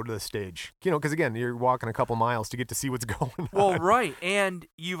go to the stage, because again, you're walking a couple miles to get to see what's going on. Well, right, and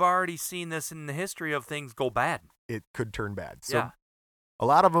you've already seen this in the history of things go bad. It could turn bad. So a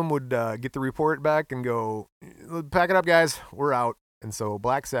lot of them would get the report back and go, pack it up, guys, we're out. And so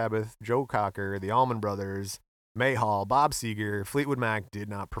Black Sabbath, Joe Cocker, the Allman Brothers, Mayhall, Bob Seger, Fleetwood Mac did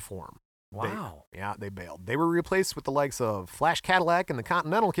not perform. Wow. They bailed. They were replaced with the likes of Flash Cadillac and the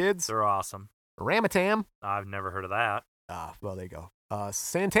Continental Kids. They're awesome. Ramatam. I've never heard of that. Well, there you go.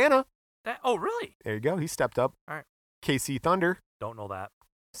 Santana. Oh, really? There you go. He stepped up. All right. KC Thunder. Don't know that.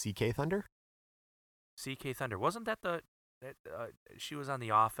 CK Thunder. CK Thunder. Wasn't that she was on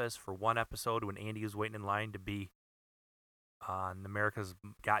The Office for one episode when Andy was waiting in line to be on America's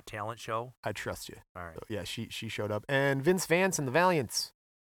Got Talent show? I trust you. All right. So, yeah, she showed up. And Vince Vance and the Valiants.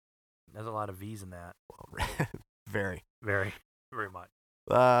 There's a lot of V's in that. Well, very. Very, very much.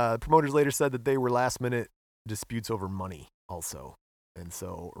 Promoters later said that they were last-minute disputes over money also. And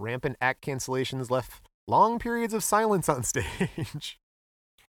so rampant act cancellations left long periods of silence on stage.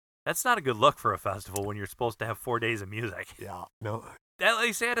 That's not a good look for a festival when you're supposed to have 4 days of music. Yeah, no. At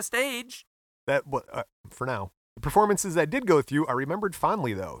least they had a stage. For now. The performances that did go through are remembered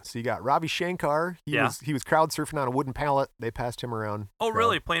fondly, though. So you got Ravi Shankar. He was crowd surfing on a wooden pallet. They passed him around. Oh,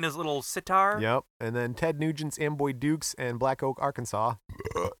 really? Playing his little sitar? Yep. And then Ted Nugent's Amboy Dukes and Black Oak, Arkansas.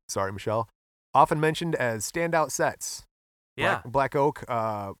 Sorry, Michelle. Often mentioned as standout sets. Yeah. Black Oak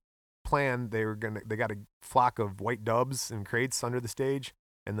planned they got a flock of white doves and crates under the stage,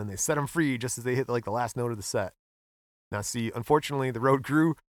 and then they set them free just as they hit the last note of the set. Now, see, unfortunately, the road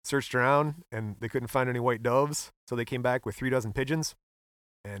crew searched around and they couldn't find any white doves, so they came back with 36 pigeons,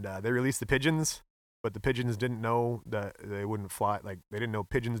 and they released the pigeons, but the pigeons didn't know that they wouldn't fly. They didn't know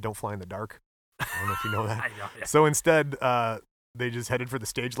pigeons don't fly in the dark. I don't know if you know that. I know, yeah. So instead, they just headed for the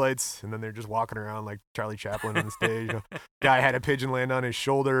stage lights, and then they're just walking around like Charlie Chaplin on the stage. Guy had a pigeon land on his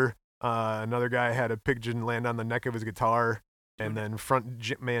shoulder. Another guy had a pigeon land on the neck of his guitar. And then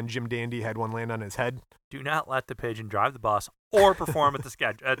man Jim Dandy had one land on his head. Do not let the pigeon drive the bus or perform at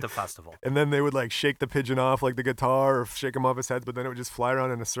the festival. And then they would shake the pigeon off the guitar or shake him off his head, but then it would just fly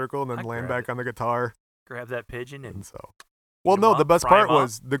around in a circle and then land back on the guitar. Grab that pigeon and so. Well, no, the best part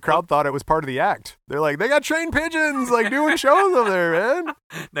was the crowd thought it was part of the act. They're like, they got trained pigeons doing shows over there, man.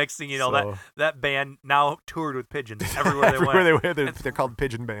 Next thing you know, that band now toured with pigeons everywhere they went. Everywhere they went, they're called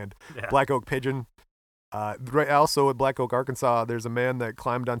Pigeon Band. Yeah. Black Oak Pigeon. Also at Black Oak, Arkansas, there's a man that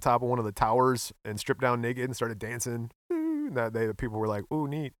climbed on top of one of the towers and stripped down naked and started dancing. The people were like, ooh,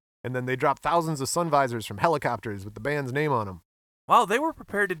 neat. And then they dropped thousands of sun visors from helicopters with the band's name on them. Wow, they were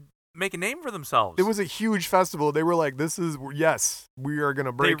prepared to make a name for themselves. It was a huge festival. They were like, we are going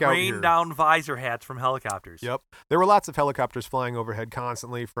to break out here. They rained down visor hats from helicopters. Yep. There were lots of helicopters flying overhead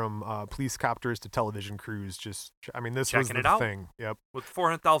constantly, from police copters to television crews. This Checking was the thing. Yep. With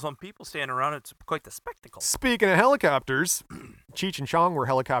 400,000 people standing around, it's quite the spectacle. Speaking of helicopters, Cheech and Chong were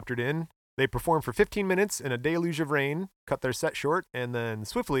helicoptered in. They performed for 15 minutes in a deluge of rain, cut their set short, and then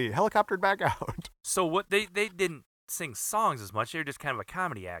swiftly helicoptered back out. So what they didn't sing songs as much. They're just kind of a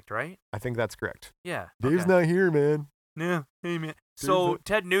comedy act, right? I think that's correct. Yeah. Dave's not here, man. Yeah. Hey, man. So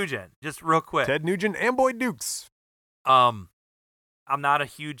Ted Nugent, just real quick. Ted Nugent and Boy Dukes. I'm not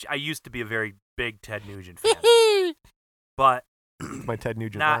I used to be a very big Ted Nugent fan. But my Ted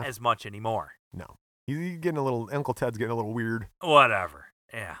Nugent not as much anymore. No. He's getting Uncle Ted's getting a little weird. Whatever.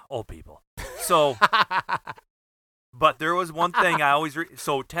 Yeah, old people. So But there was one thing I always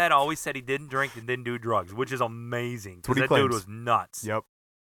so Ted always said he didn't drink and didn't do drugs, which is amazing because that dude was nuts. Yep.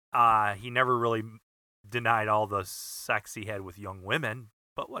 He never really denied all the sex he had with young women,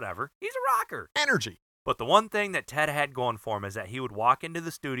 but whatever. He's a rocker. Energy. But the one thing that Ted had going for him is that he would walk into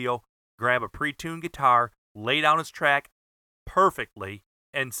the studio, grab a pre-tuned guitar, lay down his track perfectly,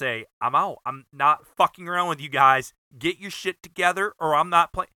 and say, I'm out. I'm not fucking around with you guys. Get your shit together or I'm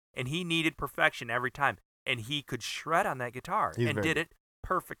not playing. And he needed perfection every time. And he could shred on that guitar did it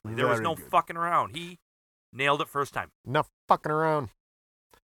perfectly. There was no fucking around. He nailed it first time. No fucking around.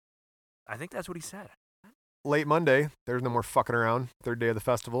 I think that's what he said. Late Monday, there's no more fucking around. Third day of the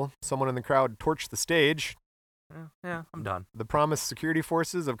festival. Someone in the crowd torched the stage. Yeah, I'm done. The promised security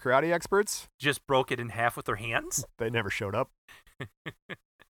forces of karate experts just broke it in half with their hands. They never showed up.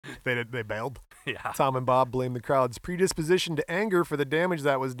 They bailed. Yeah. Tom and Bob blamed the crowd's predisposition to anger for the damage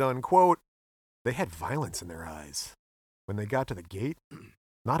that was done. Quote, they had violence in their eyes when they got to the gate,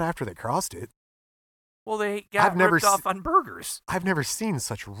 not after they crossed it. Well, they got ripped off on burgers. I've never seen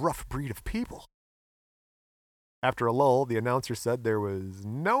such rough breed of people. After a lull, the announcer said there was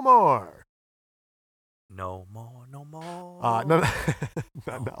no more. No more, no more. No,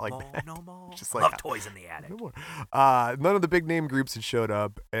 not like that. No more. Just like Love toys in the attic. No more. None of the big name groups had showed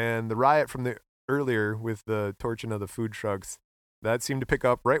up, and the riot from the earlier with the torching of the food trucks, that seemed to pick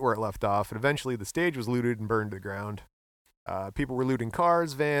up right where it left off, and eventually the stage was looted and burned to the ground. People were looting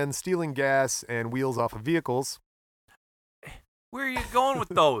cars, vans, stealing gas, and wheels off of vehicles. Where are you going with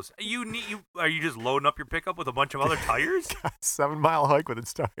those? Are you just loading up your pickup with a bunch of other tires? 7-mile hike with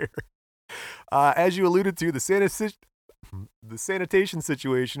its tire. As you alluded to, the sanitation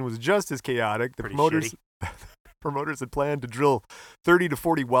situation was just as chaotic. The promoters had planned to drill 30 to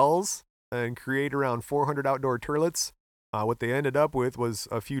 40 wells and create around 400 outdoor toilets. What they ended up with was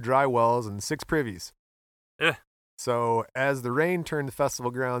a few dry wells and 6 privies. So as the rain turned the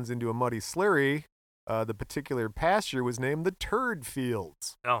festival grounds into a muddy slurry, the particular pasture was named the Turd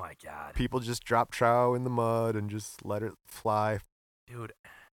Fields. Oh, my God. People just dropped trow in the mud and just let it fly. Dude.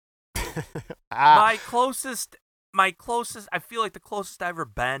 My closest, I feel like the closest I've ever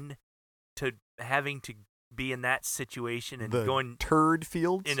been to having to be in that situation and going turd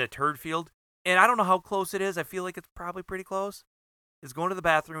fields in a turd field, and I don't know how close it is. I feel like it's probably pretty close. Is going to the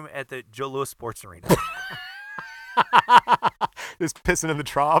bathroom at the Joe Louis Sports Arena. Just pissing in the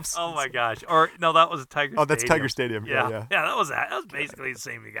troughs. Oh my gosh! Or no, that was a Tiger. Oh, that's Tiger Stadium. Yeah, that was that. That was basically the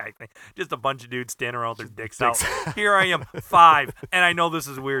same guy thing. Just a bunch of dudes standing around with their dicks out. Here I am, 5, and I know this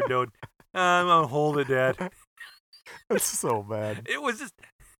is weird, dude. I'm gonna hold it, Dad. That's so bad. It was just.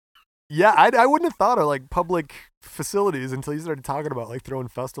 Yeah, I wouldn't have thought of like public facilities until you started talking about like throwing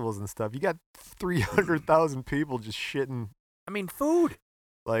festivals and stuff. You got 300,000 people just shitting. I mean, food.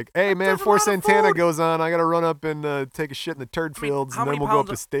 Like, hey, man, before Santana goes on, I got to run up and take a shit in the turd fields, and then we'll go up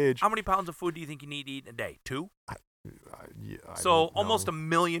the stage. How many pounds of food do you think you need to eat in a day? 2? So almost 1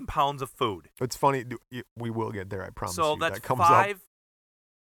 million pounds of food. It's funny. We will get there, I promise you. So that's that comes up.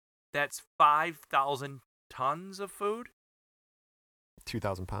 That's 5,000 tons of food?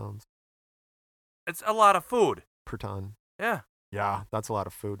 2,000 pounds. It's a lot of food. Per ton. Yeah. Yeah, that's a lot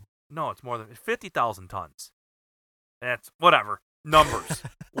of food. No, it's more than 50,000 tons. That's whatever. Numbers.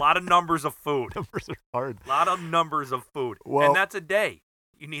 A lot of numbers of food. Numbers are hard. A lot of numbers of food. Well, and that's a day.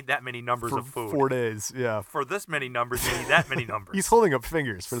 You need that many numbers of food. 4 days, yeah. For this many numbers, you need that many numbers. He's holding up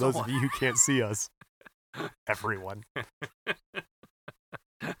fingers for those of you who can't see us. Everyone.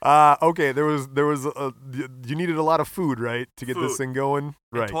 Okay, there was you needed a lot of food, right, to get this thing going?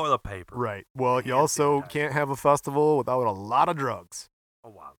 And right. Toilet paper. Right. Well, you also can't have a festival without a lot of drugs. Oh,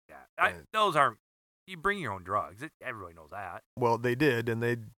 wow. Yeah. Those aren't. You bring your own drugs. Everybody knows that. Well, they did,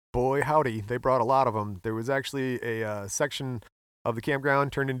 and boy howdy, they brought a lot of them. There was actually a section of the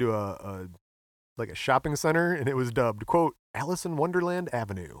campground turned into a shopping center, and it was dubbed, quote, Alice in Wonderland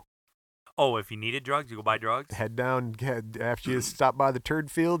Avenue. Oh, if you needed drugs, you go buy drugs? After you stop by the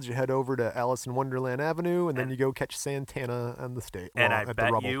turd fields, you head over to Alice in Wonderland Avenue, and then you go catch Santana on the stage. And I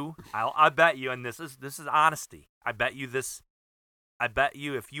bet you, and this is honesty, I bet you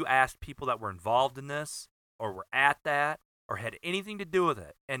if you asked people that were involved in this, or were at that, or had anything to do with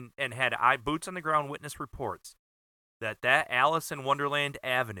it, and had boots on the ground witness reports, that Alice in Wonderland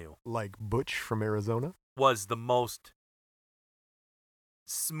Avenue, like Butch from Arizona, was the most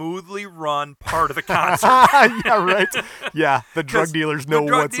smoothly run part of the concert. Yeah, right. Yeah, the drug dealers know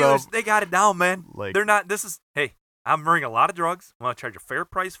what's up. They got it down, man. Like, they're not. Hey, I'm bringing a lot of drugs. I'm gonna charge a fair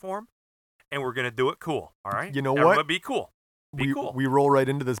price for them, and we're gonna do it cool. All right. You know Everyone what? Be cool. Cool. We roll right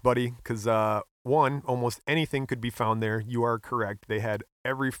into this, buddy, because one, almost anything could be found there. You are correct. They had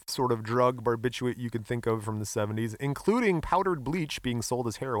every sort of drug barbiturate you can think of from the 70s, including powdered bleach being sold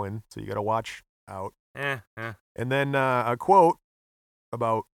as heroin. So you got to watch out. And then a quote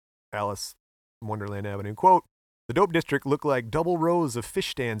about Alice in Wonderland Avenue. Quote, "The dope district looked like double rows of fish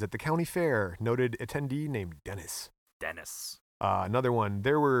stands at the county fair," noted attendee named Dennis. Another one,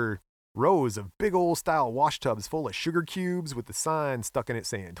 "There were rows of big old style wash tubs full of sugar cubes with the sign stuck in it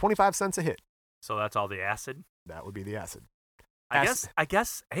saying 25 cents a hit." So that's all the acid? That would be the acid. I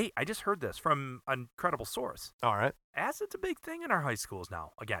guess, hey, I just heard this from a credible source. All right. Acid's a big thing in our high schools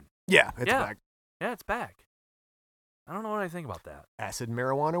now, again. Yeah, it's back. Yeah, it's back. I don't know what I think about that. Acid and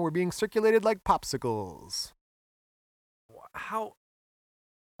marijuana were being circulated like popsicles. How?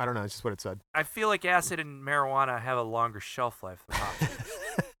 I don't know. It's just what it said. I feel like acid and marijuana have a longer shelf life than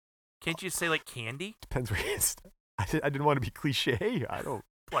popsicles. Can't you say like candy? Depends where you I didn't want to be cliche. I don't.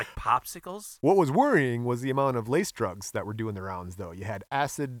 Like popsicles? What was worrying was the amount of lace drugs that were doing the rounds, though. You had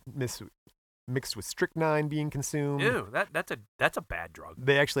acid mixed with strychnine being consumed. Ew, that's a bad drug.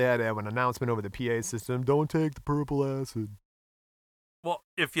 They actually had to have an announcement over the PA system: "Don't take the purple acid." Well,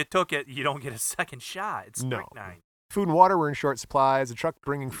 if you took it, you don't get a second shot. It's strychnine. No. Food and water were in short supply as a truck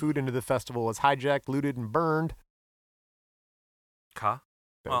bringing food into the festival was hijacked, looted, and burned.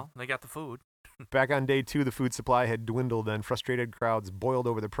 Well, they got the food. Back on day 2, the food supply had dwindled and frustrated crowds boiled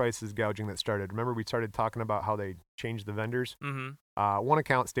over the prices gouging that started. Remember we started talking about how they changed the vendors? Mm-hmm. One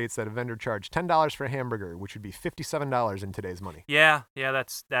account states that a vendor charged $10 for a hamburger, which would be $57 in today's money. Yeah,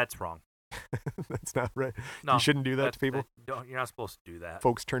 that's wrong. That's not right. No, you shouldn't do that to people. You're not supposed to do that.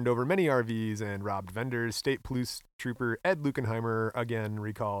 Folks turned over many RVs and robbed vendors. State Police Trooper Ed Lukenheimer again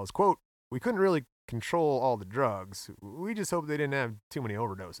recalls, quote, "We couldn't really control all the drugs. We just hope they didn't have too many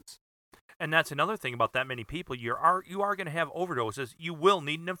overdoses." And that's another thing about that many people. You are going to have overdoses. You will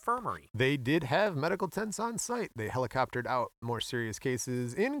need an infirmary. They did have medical tents on site. They helicoptered out more serious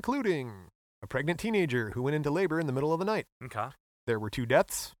cases, including a pregnant teenager who went into labor in the middle of the night. Okay. There were 2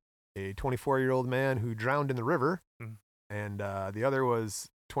 deaths, a 24-year-old man who drowned in the river, and the other was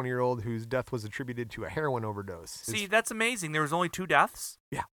a 20-year-old whose death was attributed to a heroin overdose. See, that's amazing. There was only 2 deaths?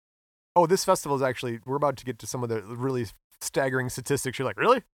 Yeah. Oh, this festival is actually, we're about to get to some of the really staggering statistics. You're like,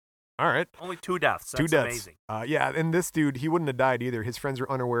 really? All right. Only 2 deaths. That's 2 deaths. Amazing. Yeah, and this dude, he wouldn't have died either. His friends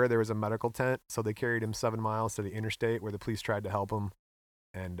were unaware there was a medical tent, so they carried him 7 miles to the interstate where the police tried to help him.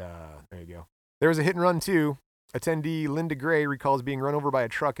 And there you go. There was a hit and run, too. Attendee Linda Gray recalls being run over by a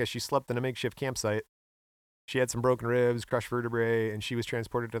truck as she slept in a makeshift campsite. She had some broken ribs, crushed vertebrae, and she was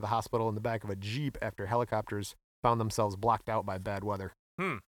transported to the hospital in the back of a Jeep after helicopters found themselves blocked out by bad weather.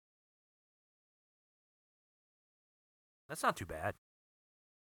 That's not too bad.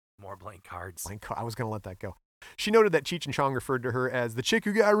 More blank cards. I was going to let that go. She noted that Cheech and Chong referred to her as the chick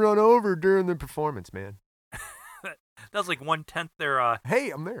who got run over during the performance, man. That was like 1/10 their...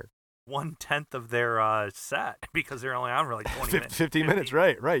 hey, I'm there. 1/10 of their set because they're only on for like 20 minutes. 15 minutes,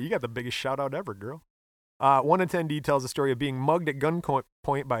 right. You got the biggest shout out ever, girl. One attendee tells a story of being mugged at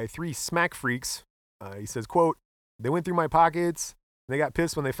gunpoint by 3 smack freaks. He says, quote, "They went through my pockets. And they got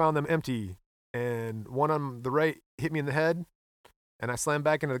pissed when they found them empty. And one on the right hit me in the head. And I slammed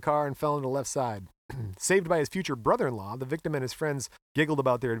back into the car and fell on the left side. Saved by his future brother-in-law, the victim and his friends giggled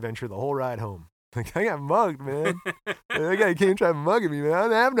about their adventure the whole ride home." Like, I got mugged, man. That guy came trying to mug me, man. I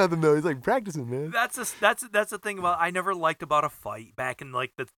didn't have nothing, though. He's like practicing, man. That's the thing about I never liked about a fight back in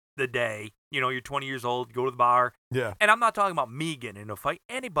like the day. You know, you're 20 years old, go to the bar. Yeah. And I'm not talking about me getting into a fight.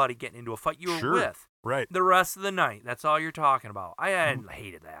 Anybody getting into a fight you were with. Right. The rest of the night. That's all you're talking about. I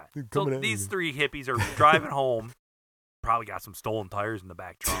hated that. So these 3 hippies are driving home. Probably got some stolen tires in the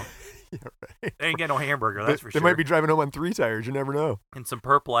back trunk. Yeah, right. They ain't get no hamburger, that's for sure. They might be driving home on 3 tires. You never know. And some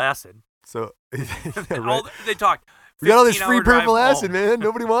purple acid. So, yeah, right. They talked. We got all this free purple acid, man.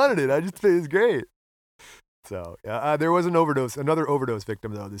 Nobody wanted it. I just think it's great. So, there was another overdose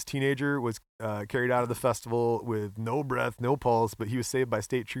victim, though. This teenager was carried out of the festival with no breath, no pulse, but he was saved by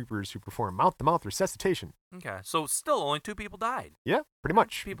state troopers who performed mouth-to-mouth resuscitation. Okay, so still only 2 people died. Yeah, pretty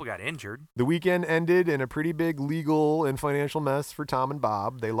much. People got injured. The weekend ended in a pretty big legal and financial mess for Tom and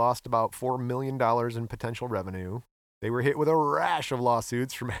Bob. They lost about $4 million in potential revenue. They were hit with a rash of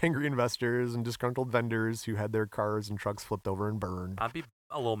lawsuits from angry investors and disgruntled vendors who had their cars and trucks flipped over and burned. I'd be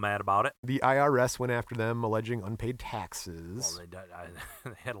a little mad about it. The IRS went after them, alleging unpaid taxes. Well,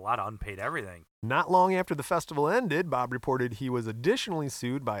 they had a lot of unpaid everything. Not long after the festival ended, Bob reported he was additionally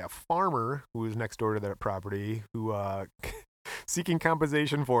sued by a farmer who was next door to that property, who seeking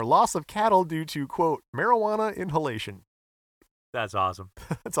compensation for loss of cattle due to, quote, marijuana inhalation. That's awesome.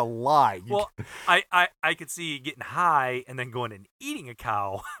 That's a lie. Well, I could see you getting high and then going and eating a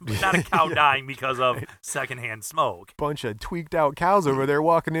cow, but not a cow dying because of secondhand smoke. Bunch of tweaked out cows over there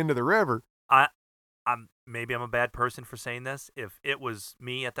walking into the river. Maybe I'm a bad person for saying this. If it was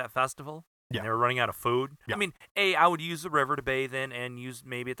me at that festival and Yeah. they were running out of food, Yeah. I mean, I would use the river to bathe in and use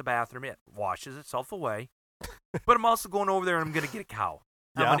maybe at the bathroom. It washes itself away. But I'm also going over there and I'm going to get a cow.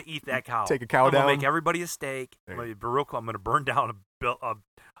 I'm Yeah. going to eat that cow. Take a cow I'm down. going to make everybody a steak. I'm There going to be real cool. I'm going to burn down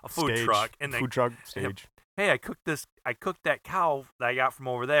a food Stage. truck. And then, Food truck stage. hey, I cooked that cow that I got from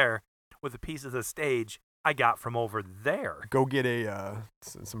over there with a piece of the stage I got from over there. Go get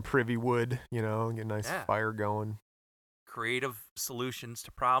some privy wood, get a nice fire going. Creative solutions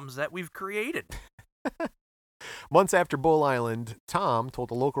to problems that we've created. Months after Bull Island, Tom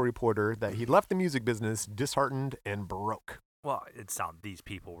told a local reporter that he'd left the music business disheartened and broke. Well, these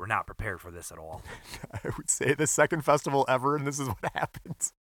people were not prepared for this at all. I would say the second festival ever, and this is what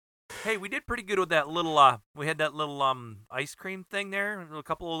happens. Hey, we did pretty good with that little, we had that little ice cream thing there. A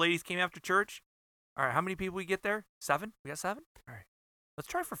couple of ladies came after church. All right, how many people we get there? 7? We got 7? All right. Let's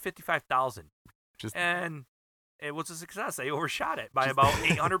try for 55,000. And it was a success. They overshot it by about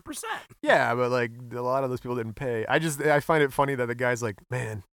 800%. Yeah, but like a lot of those people didn't pay. I find it funny that the guy's like,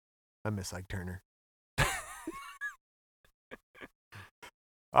 man, I miss Ike Turner.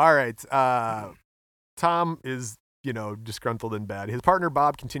 All right. Tom is, disgruntled and bad. His partner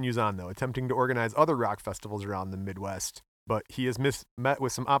Bob continues on, though, attempting to organize other rock festivals around the Midwest. But he has met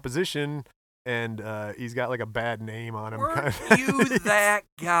with some opposition, and he's got like a bad name on him. Weren't you that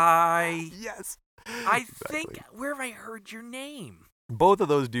guy? Yes. I think, where have I heard your name? Both of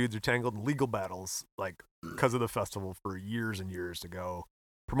those dudes are tangled in legal battles, like, because of the festival for years and years to go.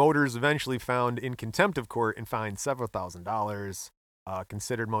 Promoters eventually found in contempt of court and fined several $1,000s.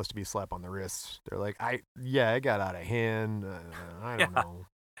 Considered most to be a slap on the wrist. They're like, it got out of hand. I don't know.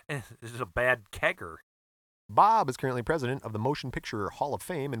 This is a bad kegger. Bob is currently president of the Motion Picture Hall of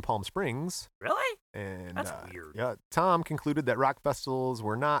Fame in Palm Springs. Really? And that's weird. Yeah, Tom concluded that rock festivals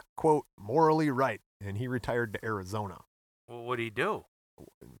were not, quote, morally right, and he retired to Arizona. Well, what did he do?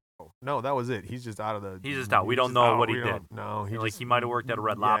 No, that was it. He's just out of the... He's just out. We don't know what he did. No, he might have worked at a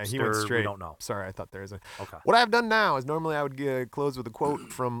Red Lobster. He went straight. We don't know. Sorry, I thought there was a... Okay. What I've done now is normally I would close with a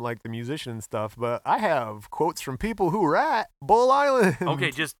quote from like the musician and stuff, but I have quotes from people who were at Bull Island. Okay,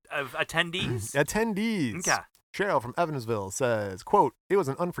 just attendees? Attendees. Okay. Cheryl from Evansville says, quote, "It was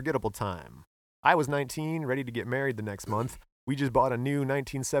an unforgettable time. I was 19, ready to get married the next month. We just bought a new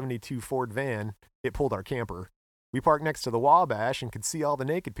 1972 Ford van. It pulled our camper. We parked next to the Wabash and could see all the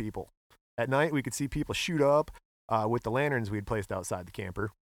naked people. At night, we could see people shoot up with the lanterns we had placed outside the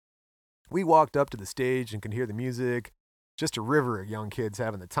camper. We walked up to the stage and could hear the music. Just a river of young kids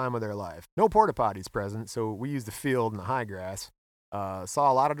having the time of their life. No porta potties present, so we used the field and the high grass. Saw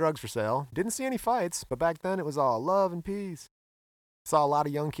a lot of drugs for sale. Didn't see any fights, but back then it was all love and peace. Saw a lot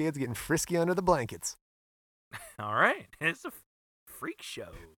of young kids getting frisky under the blankets." All right. It's a freak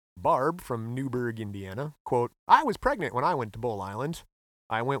show. Barb from Newburgh, Indiana, quote, "I was pregnant when I went to Bull Island.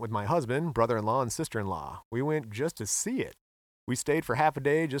 I went with my husband, brother-in-law, and sister-in-law. We went just to see it. We stayed for half a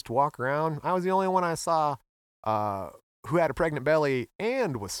day just to walk around. I was the only one I saw who had a pregnant belly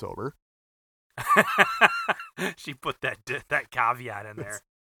and was sober." She put that caveat in there.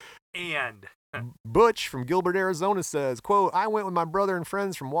 And Butch from Gilbert, Arizona says, quote, "I went with my brother and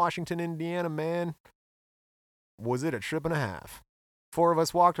friends from Washington, Indiana, man. Was it a trip and a half? 4 of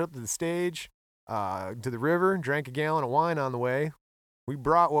us walked up to the stage, to the river, drank a gallon of wine on the way. We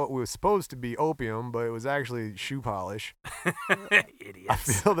brought what was supposed to be opium, but it was actually shoe polish." Idiots. I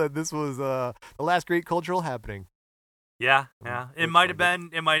feel that this was the last great cultural happening. Yeah. It might have been.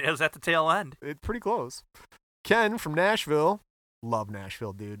 It was at the tail end. It's pretty close. Ken from Nashville. Love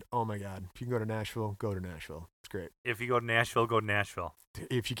Nashville, dude. Oh, my God. If you can go to Nashville, go to Nashville. It's great. If you go to Nashville, go to Nashville.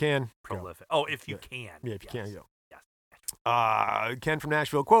 If you can. Prolific. Oh, if you can. Yeah, if you can, go. Yes. Ken from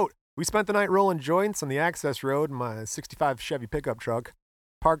Nashville, quote, "We spent the night rolling joints on the access road in my 65 Chevy pickup truck.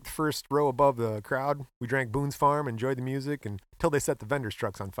 Parked the first row above the crowd. We drank Boone's Farm, enjoyed the music, until they set the vendors'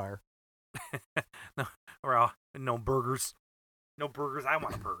 trucks on fire." No burgers. No burgers. I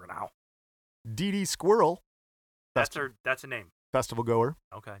want a burger now. Dee Dee Squirrel. That's a name. Festival goer.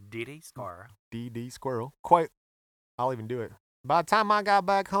 Okay. Dee Scar. Dee Dee Squirrel. I'll even do it. "By the time I got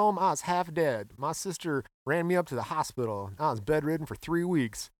back home, I was half dead. My sister ran me up to the hospital. I was bedridden for 3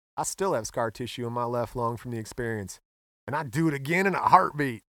 weeks. I still have scar tissue in my left lung from the experience. And I'd do it again in a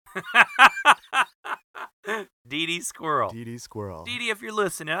heartbeat." Dee Dee Squirrel. Dee Dee Squirrel. Dee Dee, if you're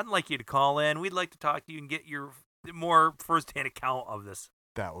listening, I'd like you to call in. We'd like to talk to you and get your more first-hand account of this.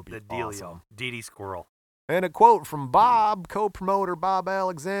 That would be the dealio. awesome. Dee Dee Squirrel. And a quote from Bob, co-promoter Bob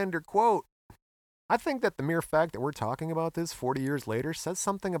Alexander, quote, I think that the mere fact that we're talking about this 40 years later says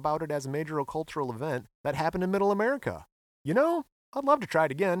something about it as a major cultural event that happened in Middle America. You know, I'd love to try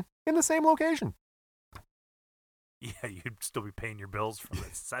it again in the same location. Yeah, you'd still be paying your bills from the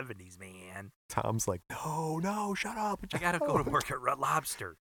 70s, man. Tom's like, no, shut up. I gotta go to work at Red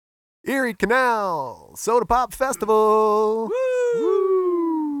Lobster. Erie Canal Soda Pop Festival.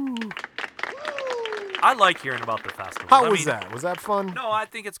 Woo! I like hearing about the festival. How was that? Was that fun? No, I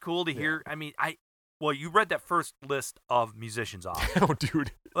think it's cool to hear. I mean, well, you read that first list of musicians off. Oh,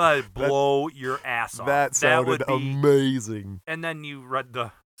 dude. Blow your ass off. That sounded amazing. And then you read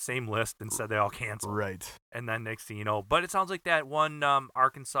the same list and said they all canceled. Right. And then next thing you know, but it sounds like that one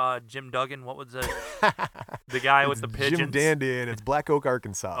Arkansas Jim Duggan. What was it? The guy with the pigeons. Jim Dandy, and it's Black Oak,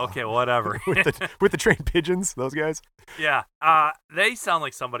 Arkansas. Okay, whatever. with the trained pigeons, those guys. Yeah. They sound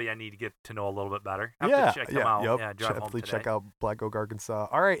like somebody I need to get to know a little bit better. I have to check them out. Yep. Yeah, drive home Definitely today. check out Black Oak, Arkansas.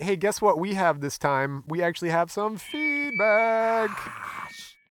 All right. Hey, guess what we have this time? We actually have some feedback.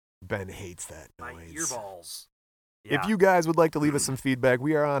 Gosh, Ben hates that my noise. earballs. Yeah. If you guys would like to leave us some feedback,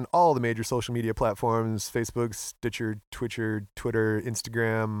 we are on all the major social media platforms: Facebook, Stitcher, Twitcher, Twitter,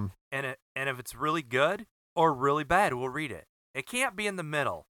 Instagram. And if it's really good or really bad, we'll read it. It can't be in the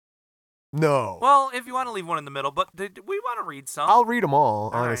middle. No. Well, if you want to leave one in the middle, but we want to read some. I'll read them all,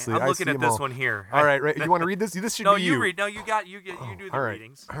 All honestly. right. I'm looking I see at them this all. one here. All right, right. You want to read this? This should no, be you you. read. No, you do the all right.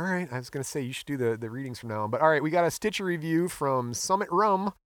 readings. All right. I was going to say you should do the readings from now on. But all right, we got a Stitcher review from Summit Rum.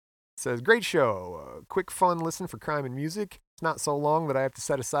 It says, great show. Quick, fun listen for crime and music. It's not so long that I have to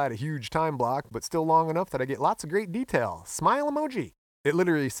set aside a huge time block, but still long enough that I get lots of great detail. Smile emoji. It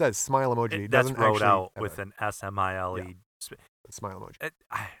literally says smile emoji. It That's doesn't wrote actually out with an SMILE. Yeah. Smile emoji.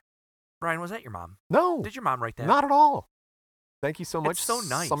 Brian, was that your mom? No. Did your mom write that? Not at all. Thank you so much, It's so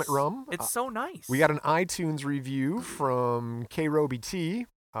nice. Summit Rum. It's so nice. We got an iTunes review from KRobyT.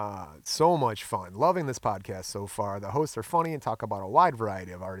 So much fun. Loving this podcast so far. The hosts are funny and talk about a wide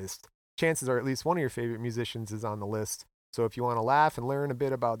variety of artists. Chances are at least one of your favorite musicians is on the list. So if you want to laugh and learn a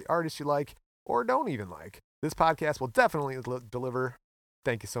bit about the artists you like or don't even like, this podcast will definitely deliver.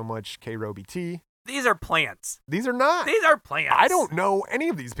 Thank you so much, KRobyT. These are plants. These are not. These are plants. I don't know any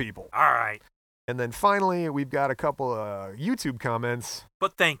of these people. All right. And then finally, we've got a couple of YouTube comments.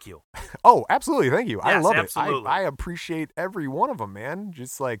 But thank you. Oh, absolutely. Thank you. I Yes, love absolutely. it. I appreciate every one of them, man.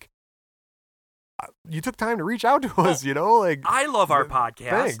 Just like, you took time to reach out to us, you know? Like, I love our podcast.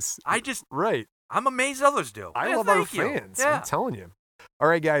 Thanks. Right. I'm amazed others do. I Yeah, love our thank you. fans. Yeah. I'm telling you. All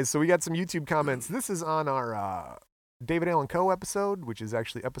right, guys. So we got some YouTube comments. This is on our David Allen Coe episode, which is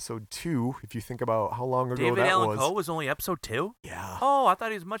actually episode 2. If you think about how long ago David that Allen was. Coe was only episode 2? Yeah. Oh, I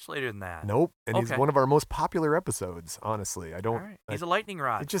thought he was much later than that. Nope. And he's Okay. one of our most popular episodes. Honestly, I don't. All right. He's a lightning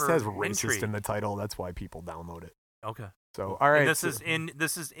rod. It just for has racist intrigue. in the title. That's why people download it. Okay. So all right. And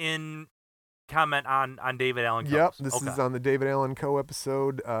this is in comment on David Allen Coe. Yep. This is on the David Allen Coe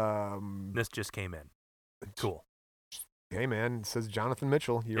episode. This just came in. Cool. Hey man, it says Jonathan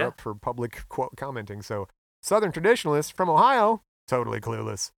Mitchell. You're Yeah. up for public commenting. So Southern traditionalist from Ohio, totally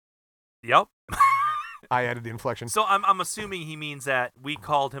clueless. Yep. I added the inflection. So I'm assuming he means that we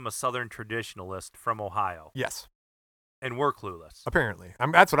called him a Southern traditionalist from Ohio. Yes. And we're clueless. Apparently.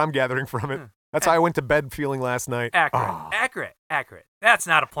 That's what I'm gathering from it. That's how I went to bed feeling last night. Accurate. Oh. Accurate. That's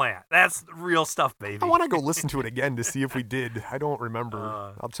not a plant. That's real stuff, baby. I want to go listen to it again to see if we did. I don't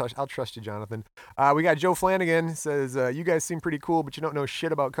remember. I'll trust you, Jonathan. We got Joe Flanagan. Says, you guys seem pretty cool, but you don't know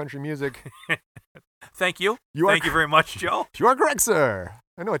shit about country music. Thank you. You Thank you very much, Joe. You are correct, sir.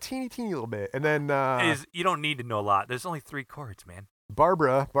 I know a teeny little bit. And then You don't need to know a lot. There's only 3 chords, man.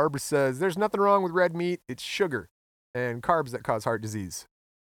 Barbara says, there's nothing wrong with red meat. It's sugar and carbs that cause heart disease.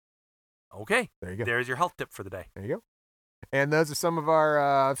 Okay. There you go. There's your health tip for the day. There you go. And those are some of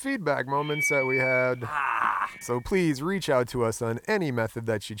our feedback moments that we had. So please reach out to us on any method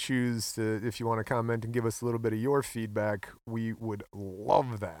that you choose if you want to comment and give us a little bit of your feedback. We would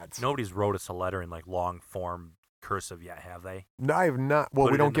love that. Nobody's wrote us a letter in like long form cursive yet, have they? No, I have not. Well,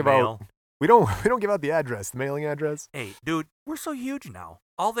 Put we it don't in the give mail. out. We don't give out the address, the mailing address. Hey, dude, we're so huge now.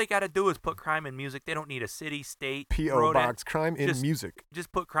 All they got to do is put crime and music. They don't need a city, state, P.O. road Box, crime in music.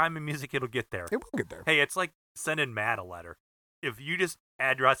 Just put crime and music. It'll get there. It will get there. Hey, it's like sending Matt a letter. If you just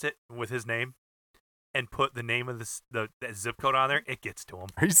address it with his name and put the name of the zip code on there, it gets to him.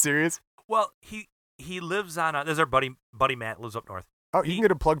 Are you serious? Well, he lives on there's our buddy Matt lives up north. Oh, you can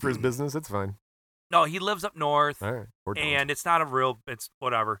get a plug for his business. It's fine. No, he lives up north. All right. And it's not it's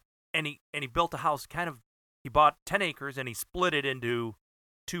whatever. And he built a house he bought 10 acres and he split it into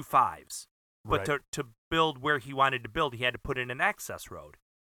 2 5s. But Right. to build where he wanted to build, he had to put in an access road.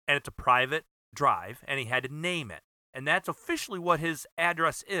 And it's a private drive, and he had to name it. And that's officially what his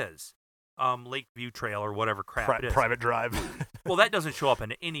address is. Lakeview Trail or whatever crap it is. Private drive. Well, that doesn't show up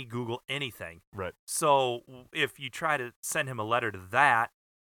in any Google anything. Right. So if you try to send him a letter to that,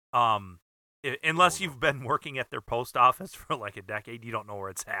 unless you've been working at their post office for like a decade, you don't know where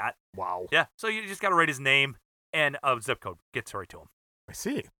it's at. Wow. Yeah. So you just got to write his name and a zip code. Gets right to him. I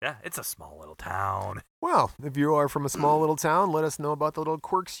see. Yeah, it's a small little town. Well, if you are from a small little town, let us know about the little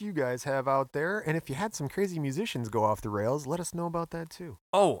quirks you guys have out there. And if you had some crazy musicians go off the rails, let us know about that too.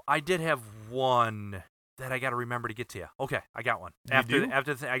 Oh, I did have one that I got to remember to get to you. Okay, I got one. I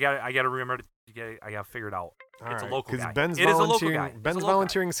got to remember I got to figure it out. It's a local guy. Ben's it is a local guy. Ben's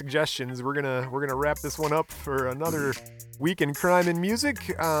volunteering suggestions. We're gonna wrap this one up for another week in crime and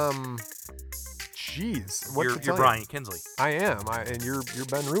music. Jeez, you're Brian Kinsley. I am. And you're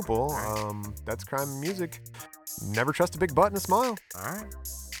Ben Ruppel. Right. That's crime and music. Never trust a big butt and a smile. All right.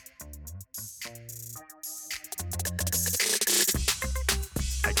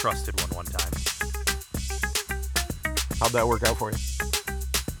 I trusted one time. How'd that work out for you?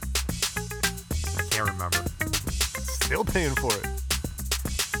 I can't remember. Still paying for it.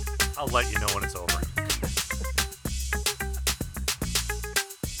 I'll let you know when it's over.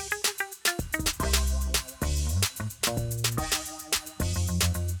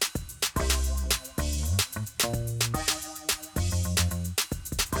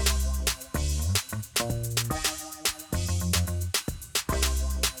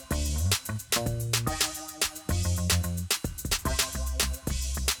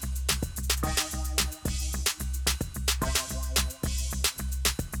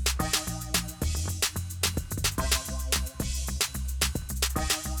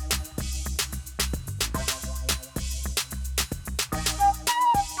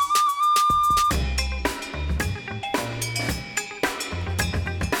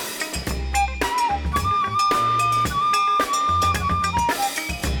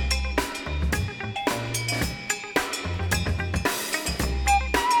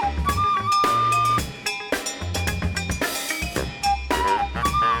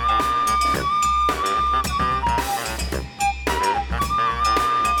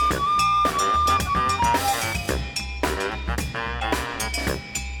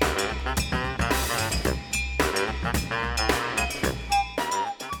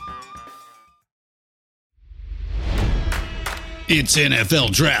 It's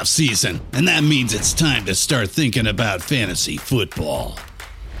NFL draft season, and that means it's time to start thinking about fantasy football.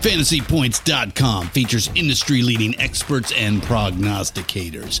 FantasyPoints.com features industry-leading experts and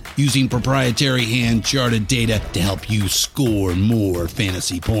prognosticators using proprietary hand-charted data to help you score more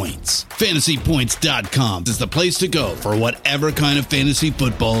fantasy points. FantasyPoints.com is the place to go for whatever kind of fantasy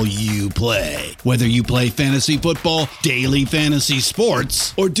football you play. Whether you play fantasy football, daily fantasy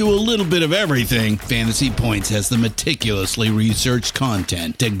sports, or do a little bit of everything, Fantasy Points has the meticulously researched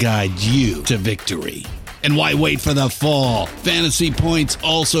content to guide you to victory. And why wait for the fall? Fantasy Points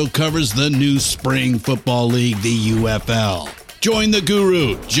also covers the new spring football league, the UFL. Join the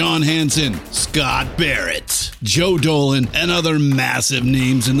guru, John Hansen, Scott Barrett, Joe Dolan, and other massive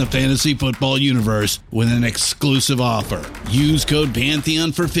names in the fantasy football universe with an exclusive offer. Use code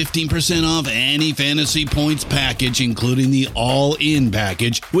Pantheon for 15% off any Fantasy Points package, including the all-in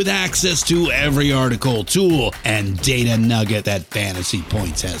package, with access to every article, tool, and data nugget that Fantasy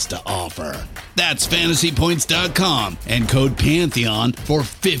Points has to offer. That's FantasyPoints.com and code Pantheon for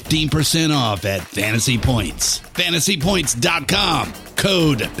 15% off at Fantasy Points. FantasyPoints.com,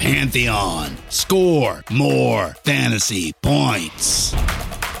 code Pantheon. Score more fantasy points.